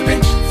times you've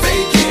been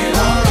faking.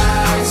 All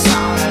rise,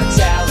 I'm gonna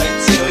tell it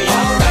to you.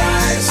 All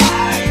rise,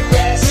 I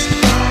rest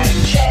my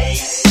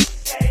case.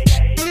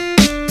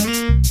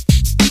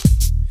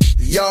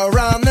 You're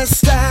on the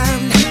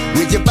stand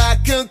with your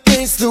back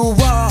against the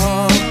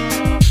wall,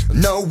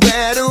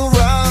 nowhere to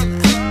run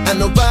and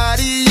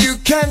nobody you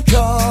can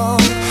call.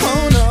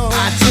 Oh no,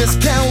 I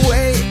just can't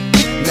wait.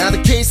 Now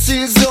the case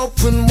is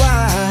open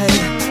wide.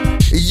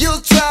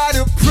 You'll try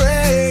to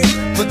pray,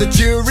 but the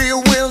jury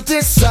will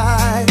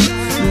decide.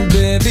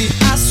 Baby,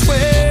 I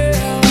swear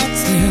I'll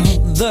tell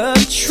the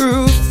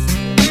truth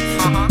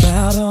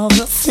about all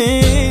the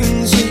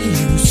things you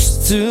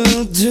used to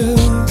do.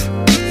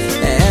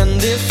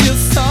 And if you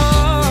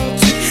thought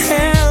you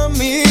had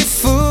me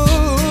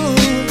fooled,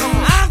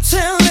 I'm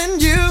telling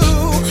you,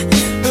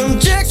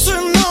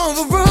 objection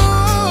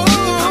overruled.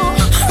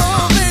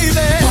 Oh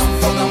baby. One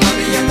for the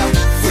money and the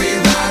free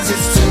rise,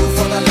 it's two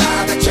for the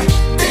lie that you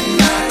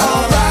deny.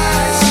 All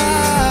rise,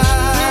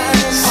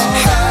 all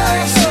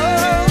rise.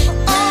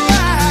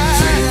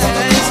 Three for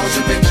the calls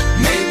you've been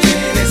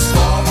making, it's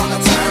four all the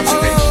times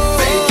you've been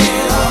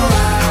faking. All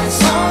rise,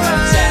 all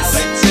rise.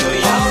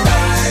 All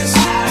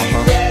rise,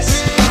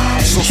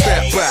 So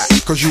step back,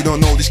 'cause you don't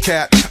know this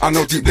cat. I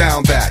know deep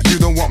down that you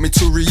don't want me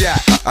to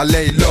react. I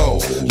lay low,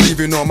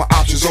 leaving all my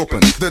options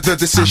open. The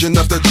decision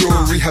of the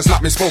jury has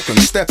not been spoken.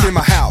 Step in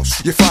my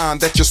house, you find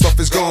that your stuff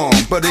is gone.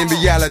 But in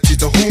reality,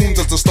 to whom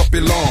does the stuff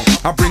belong?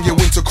 I bring you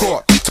into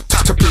court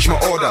to preach my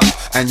order,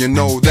 and you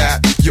know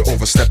that you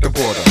overstepped the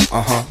border.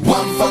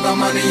 one for the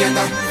money and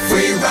the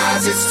free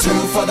rise, it's two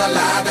for the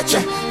lie that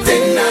you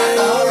deny.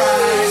 All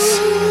rise,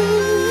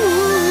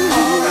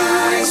 all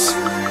rise.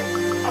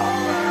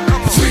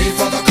 Three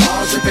for the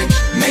calls you've been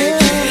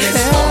making,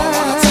 it's four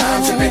all the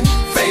times you've been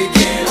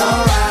faking.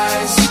 All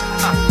rise,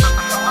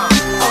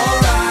 all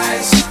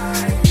rise.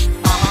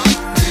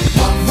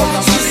 One for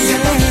the money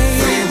and the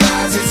free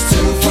rise, it's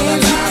two for the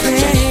lie that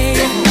you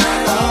deny.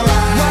 All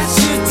rise, What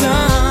you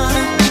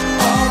done?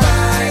 all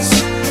rise.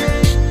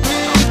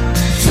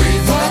 Three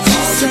for the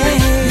calls you've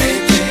been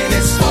making,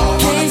 it's four all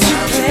the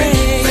times you've been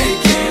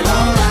faking.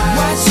 All rise,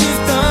 What you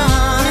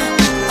done?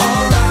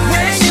 all rise.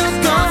 Where you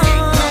gone?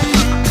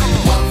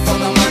 One for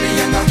the money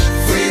and the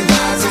free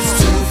rise, it's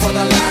two for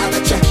the lie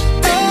that you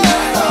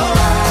deny. All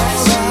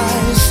rise,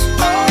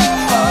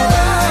 all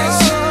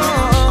rise.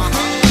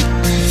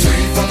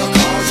 Three for the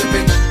calls you've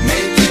been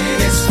making,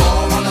 it's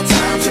four all the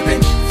times you've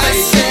been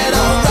faking.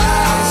 All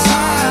rise,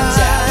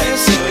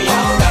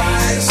 all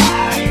rise.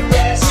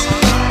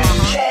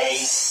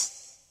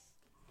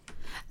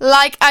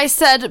 Like I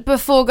said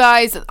before,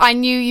 guys, I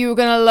knew you were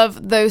going to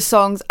love those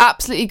songs.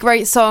 Absolutely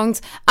great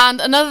songs. And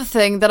another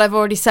thing that I've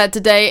already said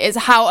today is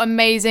how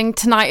amazing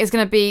tonight is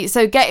going to be.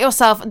 So get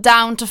yourself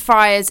down to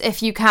Friars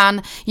if you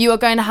can. You are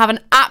going to have an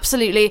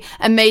absolutely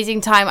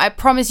amazing time. I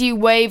promise you,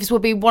 Waves will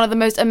be one of the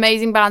most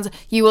amazing bands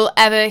you will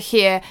ever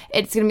hear.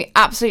 It's going to be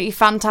absolutely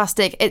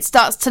fantastic. It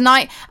starts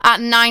tonight at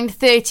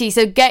 9:30.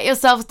 So get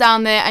yourselves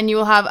down there and you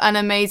will have an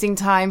amazing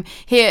time.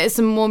 Here is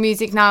some more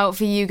music now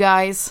for you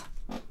guys.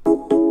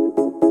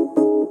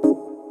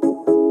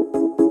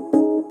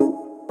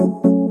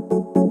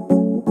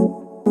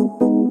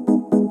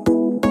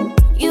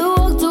 You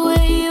walked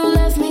away, you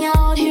left me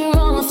out here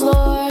on the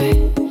floor.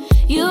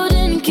 You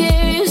didn't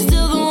care, you're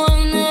still the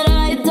one that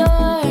I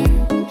adore.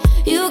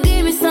 You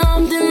gave me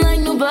something like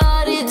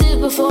nobody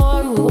did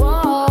before.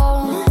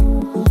 Whoa,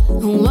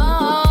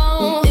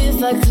 whoa.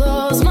 If I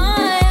close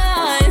my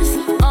eyes,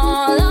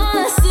 all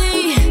I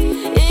see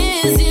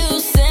is you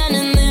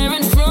standing there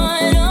in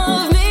front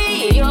of me.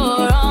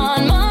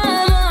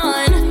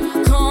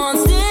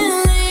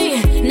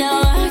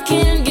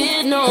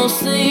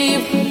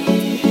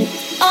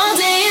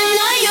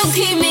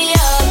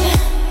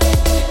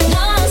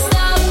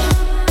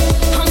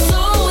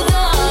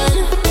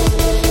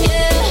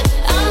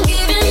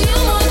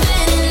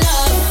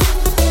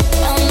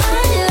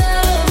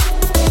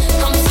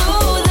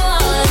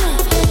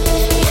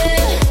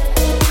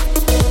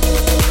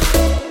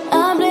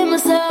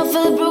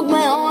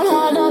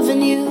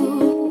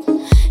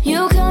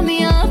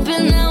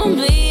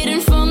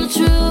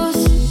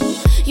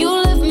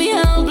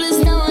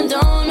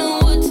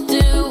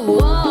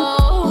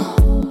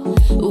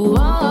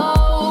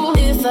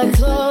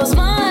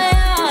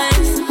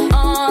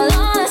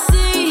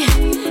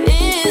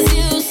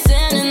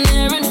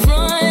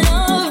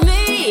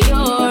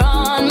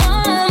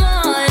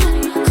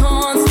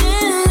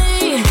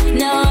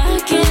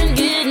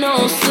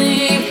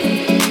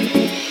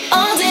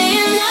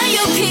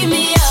 keep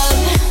me up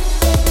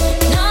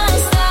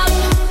non-stop.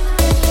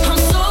 I'm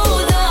so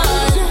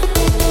done.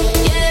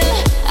 Yeah,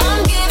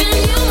 I'm giving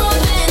you more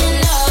than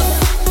enough.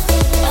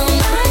 Oh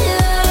my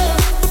love,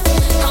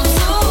 I'm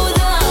so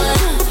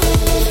done.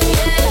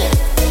 Yeah.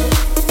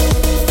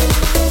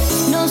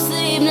 No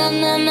sleep, na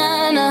na na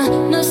na.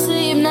 No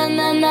sleep, na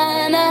na na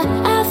na.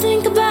 I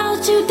think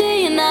about you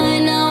day and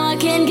night. Now I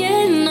can't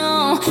get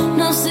no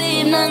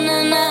sleep, na na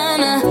na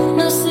na.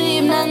 No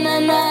sleep, na na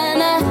na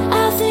na.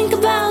 I think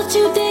about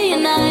you day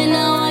and night.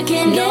 Now I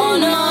can't get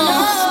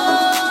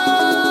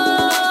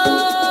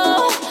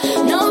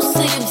no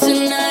sleep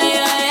tonight.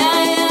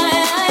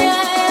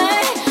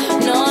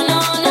 No, no,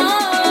 no.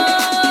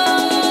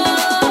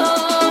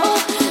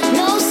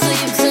 No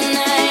sleep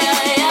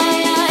tonight.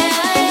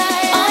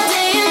 All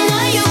day and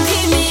night you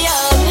keep me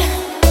up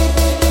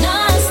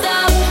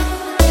non-stop.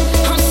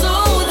 I'm so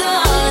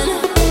done.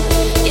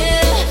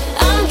 Yeah,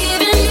 I'm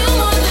giving you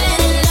more than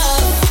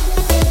enough.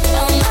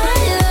 Oh my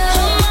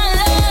love,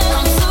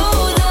 I'm so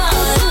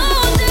done.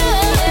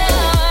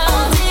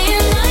 All day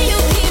and night you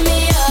keep me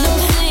up. No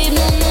sleep,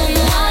 na na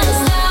na.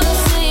 Non-stop, no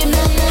sleep,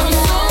 na na na. I'm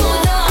so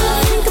done.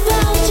 I think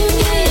about you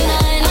day and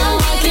night. Now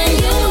I can't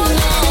get no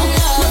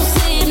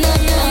sleep, na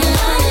na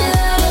na.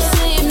 No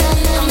sleep, na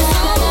na na. I'm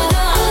so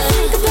done. I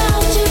think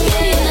about you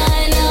day and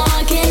night. Now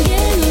I can't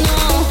get no.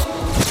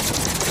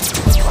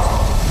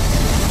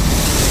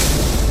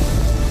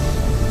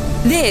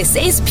 This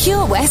is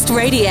Pure West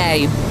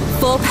Radio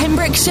for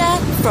Pembrokeshire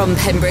from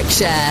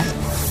Pembrokeshire.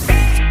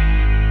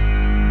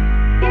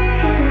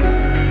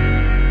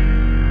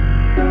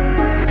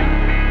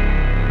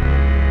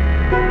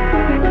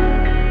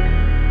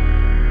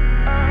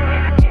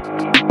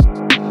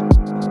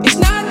 It's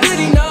not good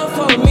enough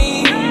for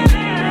me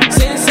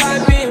since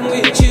I've been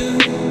with you.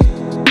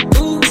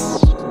 Ooh.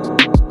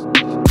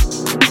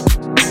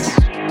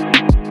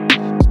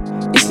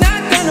 It's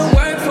not gonna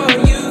work for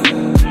you.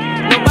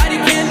 Nobody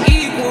can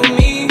equal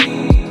me.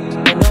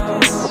 Oh no.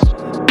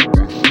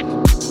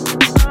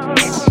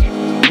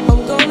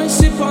 I'm gonna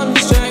sip on the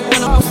strength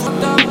when I'm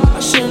fucked up. I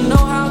should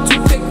know how to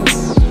pick 'em.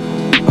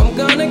 I'm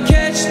gonna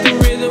catch the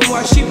rhythm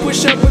while she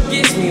push up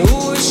against me.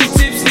 Ooh, is she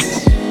tipsy?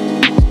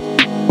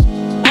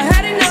 I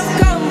had enough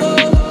combo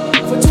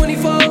for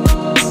 24.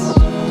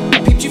 I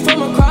peeped you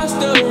from across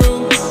the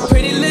room.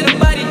 Pretty little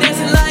body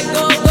dancing like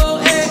go-go,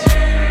 eh.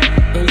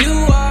 And you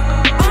are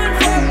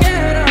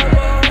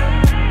unforgettable.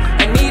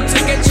 I need to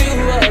get you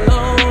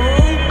alone.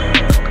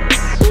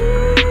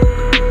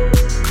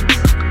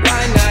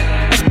 Why not?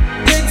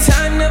 Good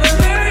time never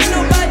hurt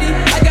nobody.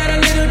 I got a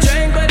little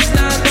drink, but it's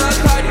not my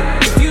party.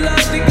 If you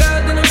love the girl,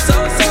 then I'm so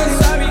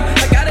sorry.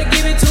 I gotta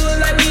give it to her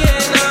like we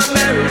in our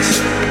marriage.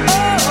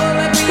 Oh,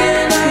 like we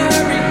in a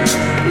hurry.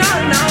 No,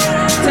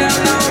 won't tell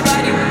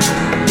nobody.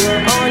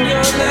 We're on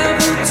your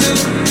level too.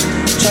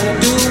 Tryna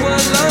do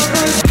what love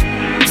is.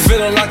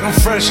 Feeling like I'm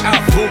fresh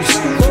out boost.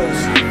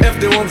 If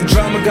they want the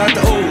drama, got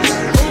the ooze.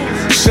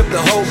 Ship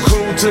the whole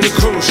crew to the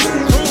cruise.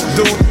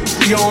 Dude,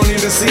 you don't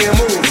even see him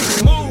move.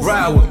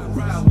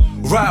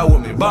 Ride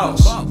with me,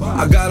 boss.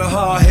 I got a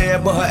hard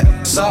head, but her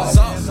ass soft.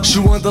 She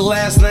want the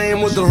last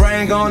name with the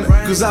ring on it.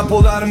 Cause I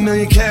pulled out $1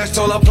 million cash,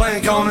 told her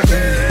plank on it.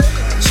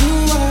 You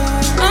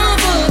are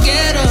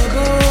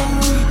unforgettable.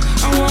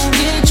 I won't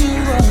get you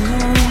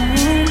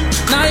alone.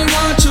 Now you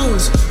want to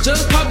choose.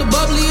 Just pop the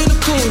bubbly in the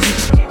koozie.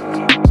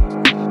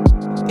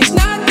 It's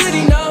not good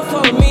enough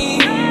for me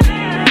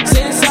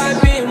since I've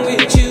been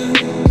with you.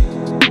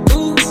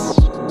 Ooh.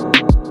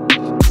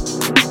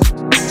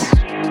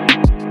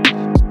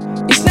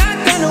 It's not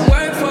gonna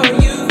work for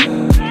you.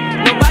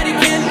 Nobody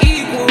can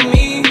equal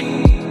me.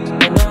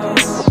 Oh no.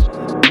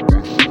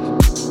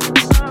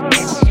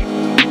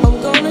 I'm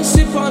gonna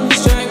sip on the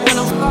strength when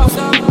I'm off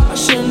up. I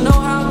should know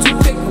how to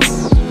pick 'em.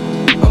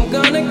 I'm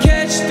gonna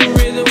catch the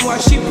rhythm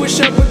while she push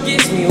up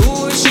against me.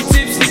 Ooh, is she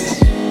tipsy?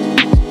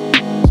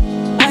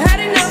 I had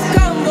enough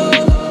combo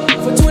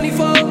for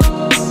 24.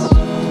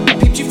 I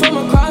peeped you from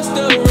across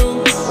the room.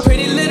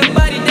 Pretty little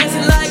body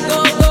dancing like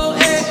go-go,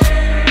 eh.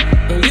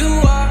 And you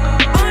are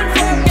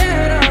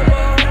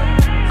unforgettable.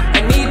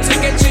 I need to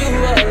get you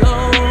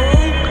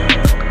alone.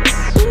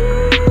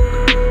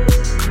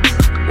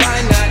 Why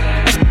not?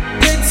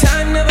 Good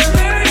time never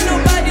hurt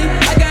nobody.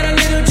 I got a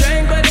little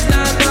drink, but it's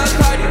not my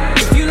party.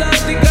 If you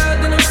love the girl,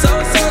 then I'm so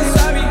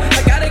sorry.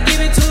 I gotta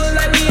give it to her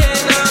like we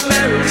in our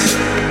marriage.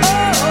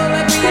 Oh,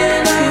 like we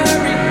in a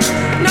hurry.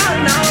 No,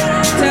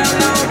 won't tell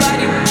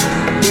nobody.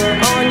 We're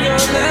on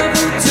your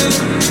level too.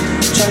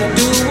 Tryna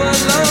do what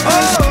love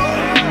is.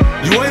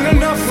 You ain't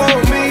enough for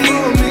me.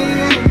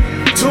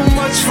 Too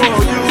much for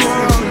you.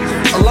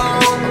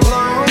 Alone.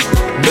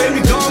 Baby,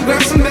 go and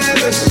grab some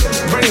babies.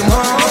 Bring 'em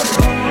home.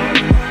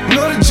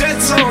 Know the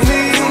jet's on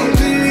me.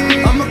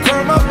 I'ma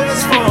curb my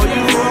best for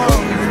you.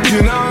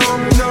 You know.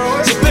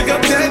 So pick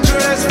up that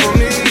dress for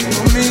me.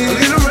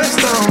 Leave the rest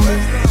on me.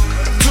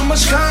 Too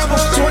much convo.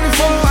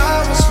 24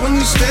 hours when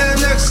you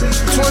stand next to me.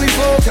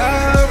 24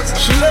 hours.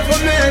 She left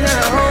her man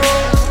at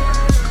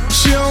home.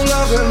 She don't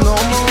love him no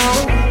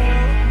more.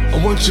 I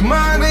want your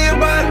mind and your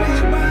body.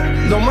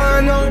 Don't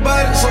mind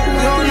nobody, so we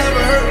don't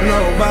never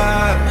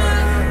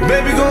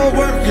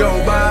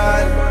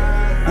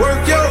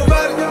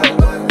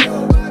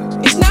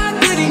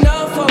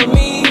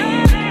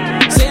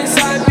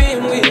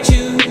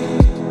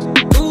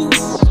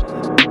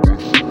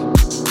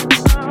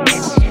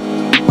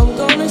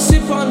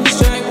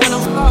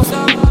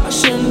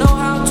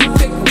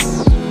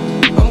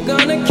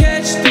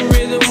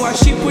Why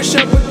she push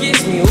up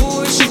against me?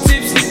 Ooh, is she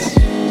tipsy?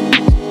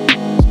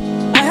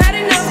 I had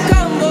enough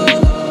combo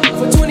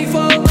for 24.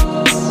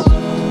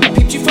 I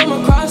peeped you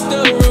from across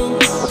the room.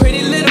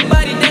 Pretty little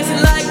body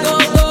dancing like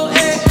go-go,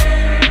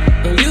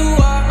 eh? And you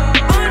are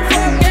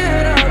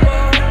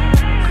unforgettable.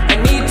 I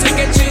need to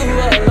get you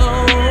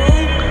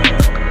alone.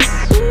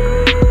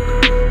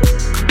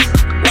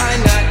 Why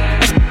not?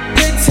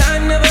 Good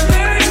time never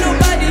hurt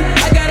nobody.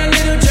 I got a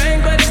little drink,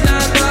 but it's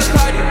not my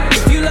party.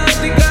 If you love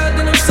the girl,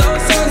 then I'm so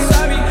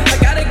sorry. I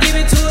gotta give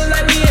it to her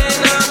like we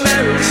in our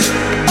marriage.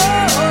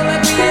 Oh,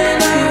 like we in a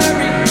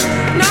hurry.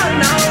 No,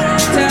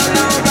 won't tell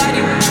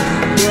nobody.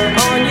 We're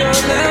on your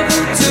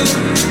level too.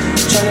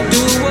 Tryna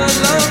do what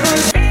love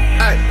was.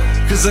 Ay,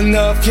 cause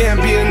enough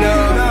can't be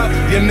enough.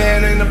 Your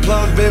man ain't a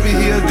plug, baby,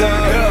 he a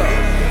dub.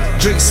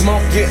 Drink,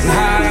 smoke, getting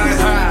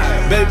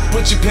high. Baby,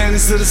 put your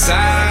panties to the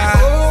side.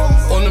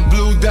 On the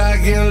blue dye,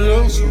 getting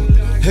loose.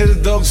 Hit a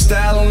dog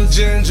style on the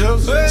gin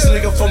juice.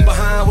 Nigga from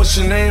behind, what's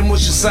your name,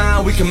 what's your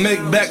sign? We can make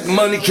back the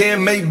money,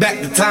 can't make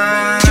back the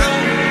time.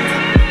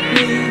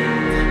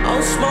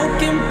 I'm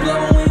smoking,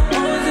 blowing,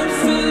 wasn't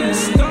feeling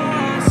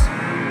stars.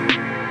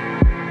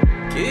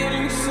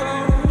 Getting so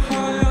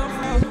high,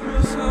 I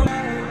feel so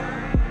high.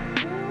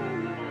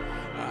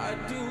 I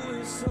do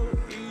it so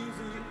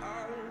easy,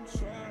 I don't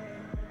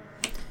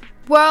try.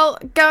 Well,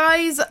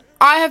 guys,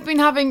 I have been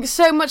having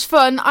so much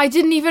fun. I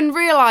didn't even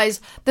realise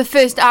the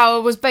first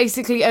hour was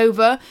basically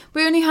over.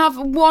 We only have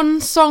one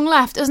song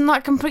left. Isn't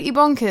that completely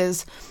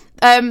bonkers?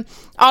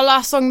 Our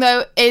last song,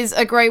 though, is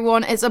a great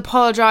one. It's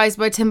Apologise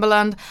by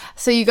Timbaland.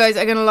 So you guys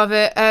are going to love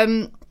it.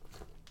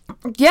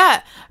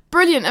 Yeah,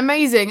 brilliant,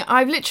 amazing.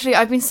 I've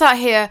been sat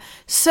here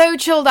so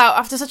chilled out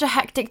after such a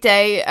hectic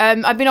day.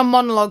 I've been on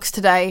monologues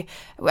today.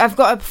 I've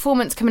got a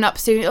performance coming up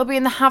soon. It'll be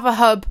in the Have a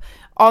Hub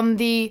on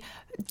the...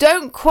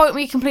 Don't quote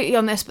me completely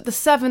on this, but the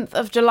 7th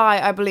of July,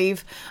 I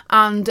believe.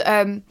 And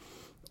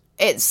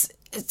it's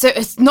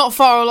not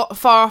far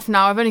off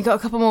now. I've only got a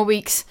couple more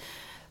weeks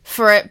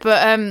for it.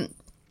 But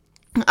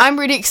I'm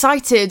really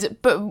excited.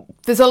 But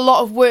there's a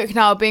lot of work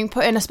now being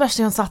put in,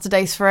 especially on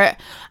Saturdays for it.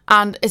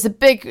 And it's a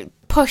big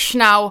push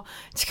now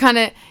to kind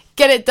of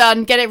get it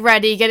done, get it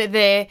ready, get it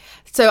there.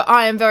 So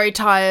I am very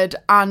tired.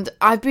 And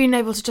I've been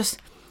able to just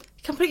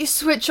completely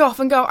switch off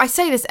and go. I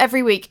say this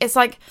every week. It's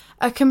like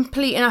a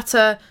complete and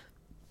utter...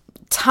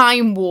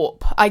 time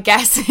warp, I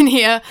guess, in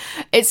here.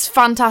 It's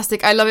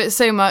fantastic. I love it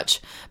so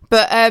much.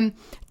 But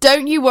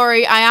don't you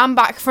worry, I am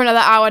back for another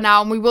hour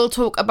now, and we will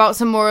talk about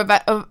some more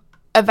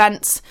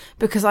events,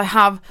 because I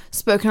have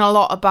spoken a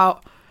lot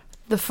about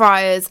the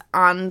Friars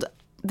and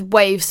the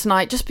Waves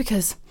tonight, just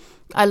because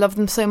I love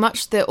them so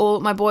much. They're all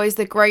my boys.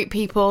 They're great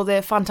people.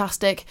 They're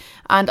fantastic,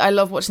 and I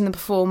love watching them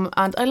perform,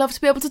 and I love to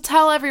be able to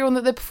tell everyone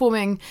that they're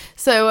performing.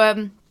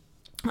 So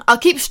I'll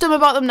keep stum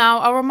about them now.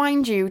 I'll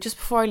remind you just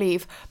before I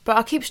leave, but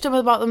I'll keep stum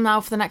about them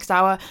now for the next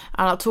hour,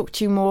 and I'll talk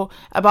to you more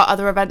about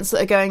other events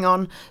that are going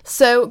on.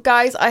 So,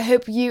 guys, I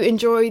hope you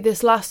enjoy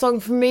this last song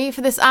from me for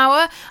this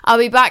hour. I'll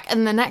be back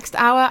in the next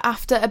hour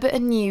after a bit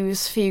of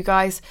news for you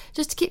guys,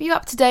 just to keep you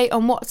up to date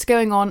on what's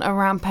going on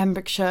around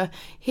Pembrokeshire.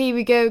 Here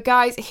we go,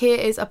 guys. Here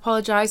is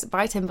Apologise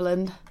by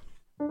Timbaland.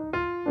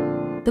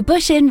 The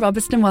Bush Inn,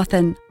 Robertson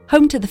Wathen,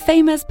 home to the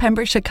famous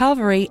Pembrokeshire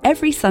Carvery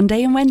every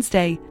Sunday and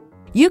Wednesday.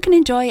 You can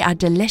enjoy our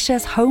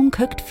delicious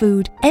home-cooked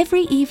food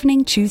every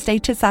evening, Tuesday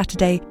to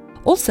Saturday.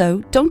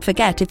 Also, don't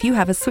forget, if you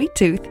have a sweet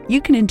tooth, you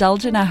can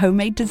indulge in our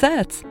homemade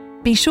desserts.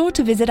 Be sure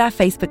to visit our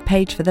Facebook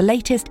page for the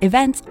latest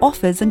events,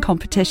 offers and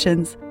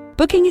competitions.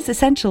 Booking is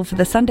essential for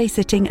the Sunday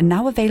sitting and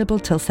now available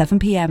till 7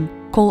 p.m.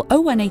 Call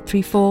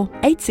 01834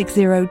 860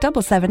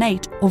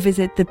 778 or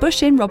visit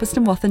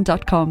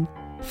thebushinrobertsonwathen.com.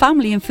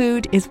 Family and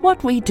food is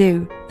what we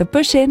do. The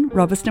Bush Inn,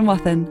 Robertson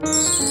Wathen.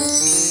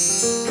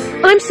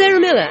 I'm Sarah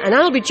Miller, and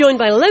I'll be joined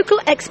by local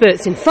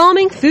experts in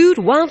farming, food,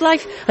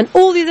 wildlife and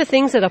all the other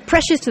things that are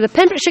precious to the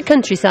Pembrokeshire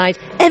countryside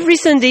every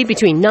Sunday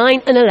between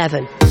 9 and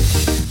 11.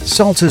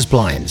 Salters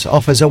Blinds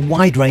offers a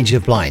wide range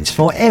of blinds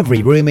for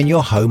every room in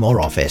your home or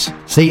office.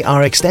 See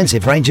our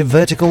extensive range of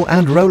vertical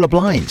and roller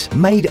blinds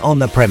made on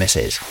the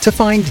premises to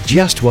find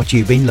just what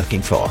you've been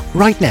looking for.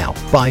 Right now,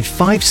 buy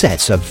 5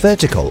 sets of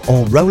vertical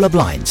or roller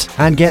blinds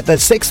and get the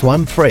 6th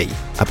one free.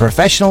 A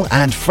professional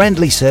and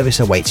friendly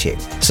service awaits you.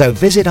 So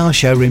visit our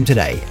showroom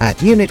today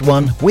at Unit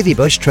 1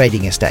 Withybush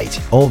Trading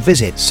Estate or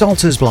visit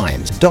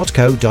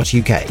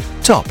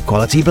saltersblinds.co.uk. Top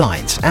quality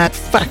blinds at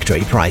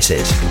factory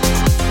prices.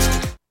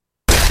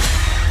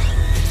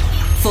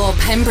 For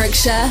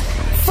Pembrokeshire,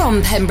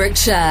 from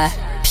Pembrokeshire,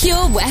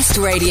 Pure West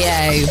Radio.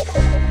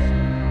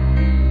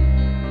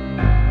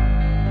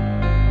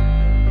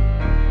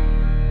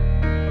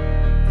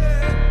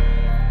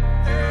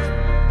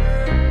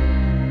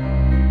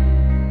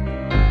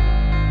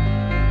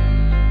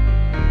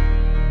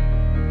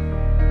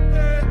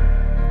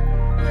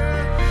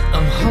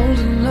 I'm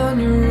holding on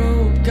your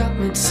rope, got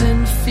me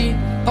 10 feet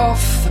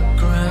off the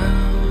ground.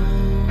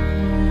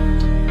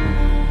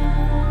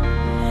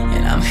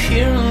 I'm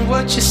hearing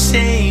what you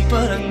say,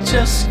 but I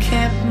just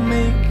can't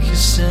make a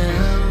sound.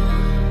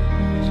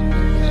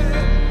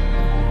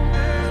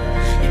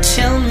 You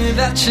tell me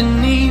that you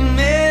need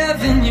me,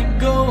 then you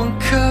go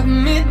and cut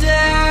me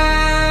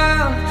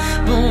down.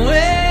 But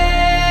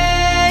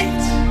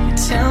wait, you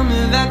tell me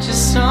that you're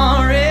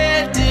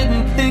sorry,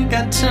 didn't think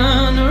I'd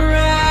turn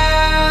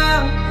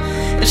around.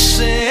 You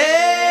say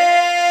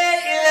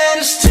that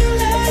it's too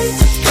late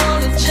to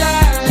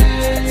apologize.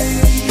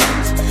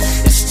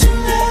 It's too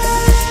late.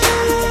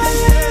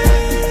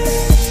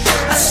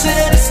 I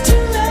said it's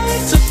too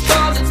late to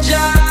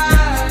apologize.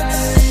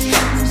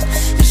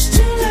 It's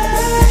too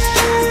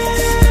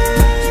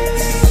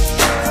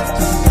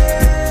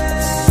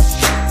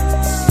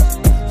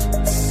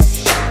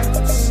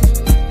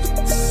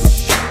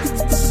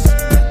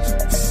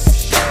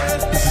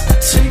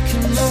take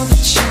another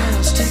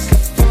chance, take a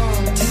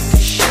fall, take a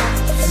shot.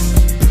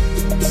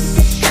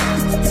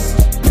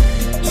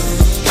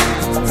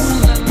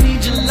 I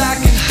need you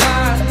like a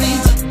heart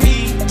needs a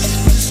beat.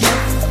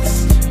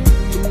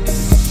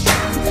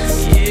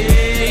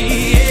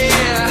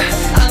 Yeah,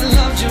 I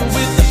loved you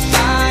with the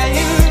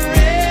fire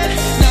red.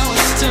 Now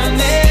it's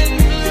turning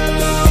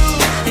blue.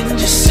 And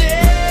you said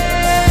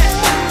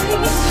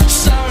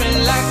sorry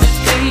like the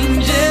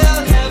angel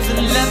heaven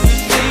let me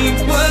think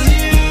was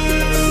you.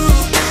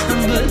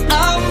 But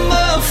I'm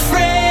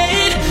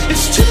afraid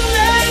it's too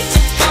late to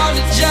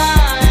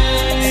apologize.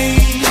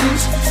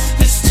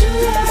 It's too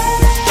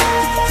late.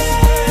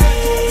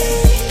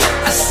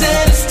 I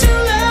said it's too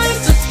late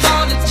to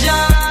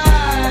apologize.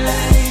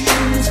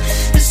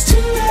 It's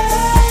too late.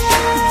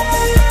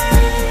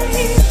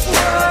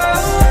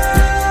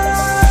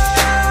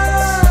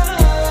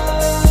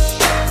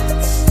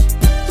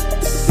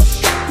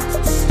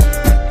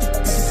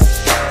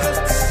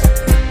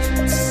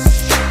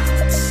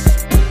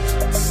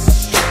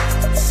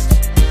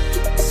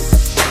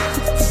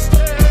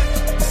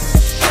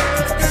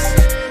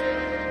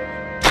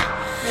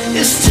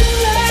 It's too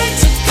late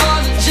to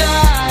apologize.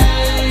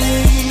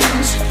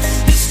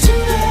 It's too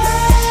late.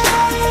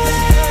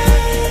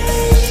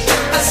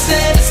 I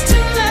said it's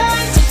too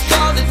late to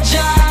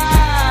apologize.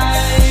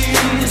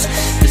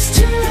 It's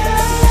too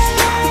late.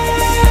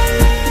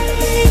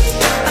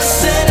 I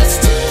said it's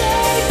too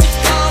late to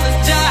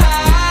apologize.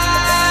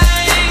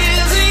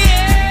 Yeah.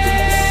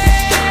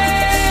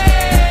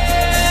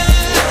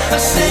 I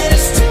said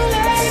it's too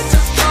late to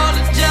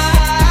apologize.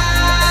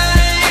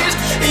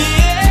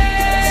 Yeah.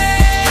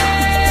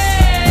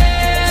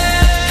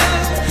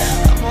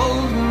 I'm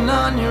holding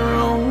on your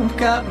own,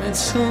 got me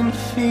 10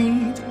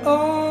 feet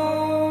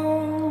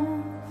off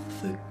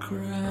the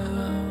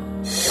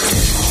ground.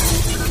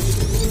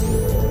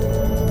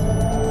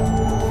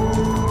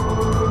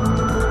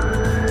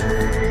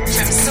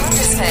 From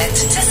Saundersfoot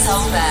to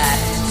Solbert.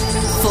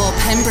 For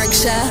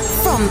Pembrokeshire,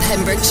 from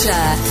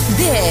Pembrokeshire,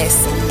 this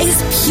is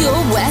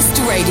Pure West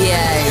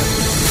Radio.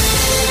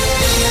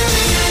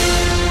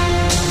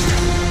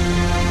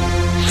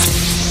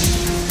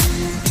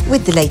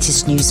 With the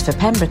latest news for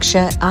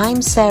Pembrokeshire,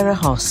 I'm Sarah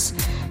Hoss.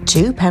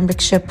 2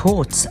 Pembrokeshire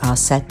ports are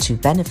set to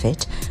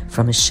benefit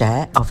from a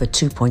share of a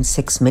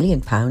 £2.6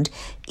 million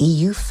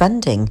EU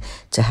funding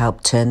to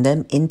help turn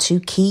them into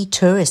key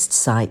tourist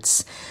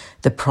sites.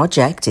 The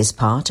project is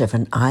part of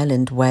an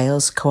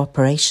Ireland-Wales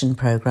cooperation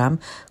programme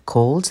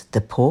called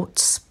the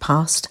Ports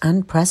Past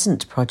and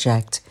Present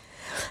Project.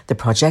 The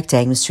project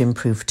aims to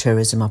improve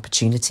tourism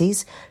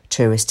opportunities,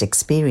 tourist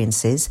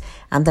experiences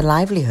and the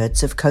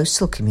livelihoods of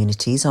coastal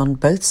communities on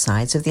both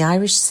sides of the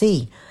Irish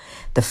Sea.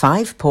 The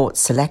 5 ports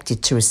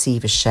selected to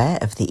receive a share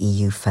of the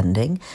EU funding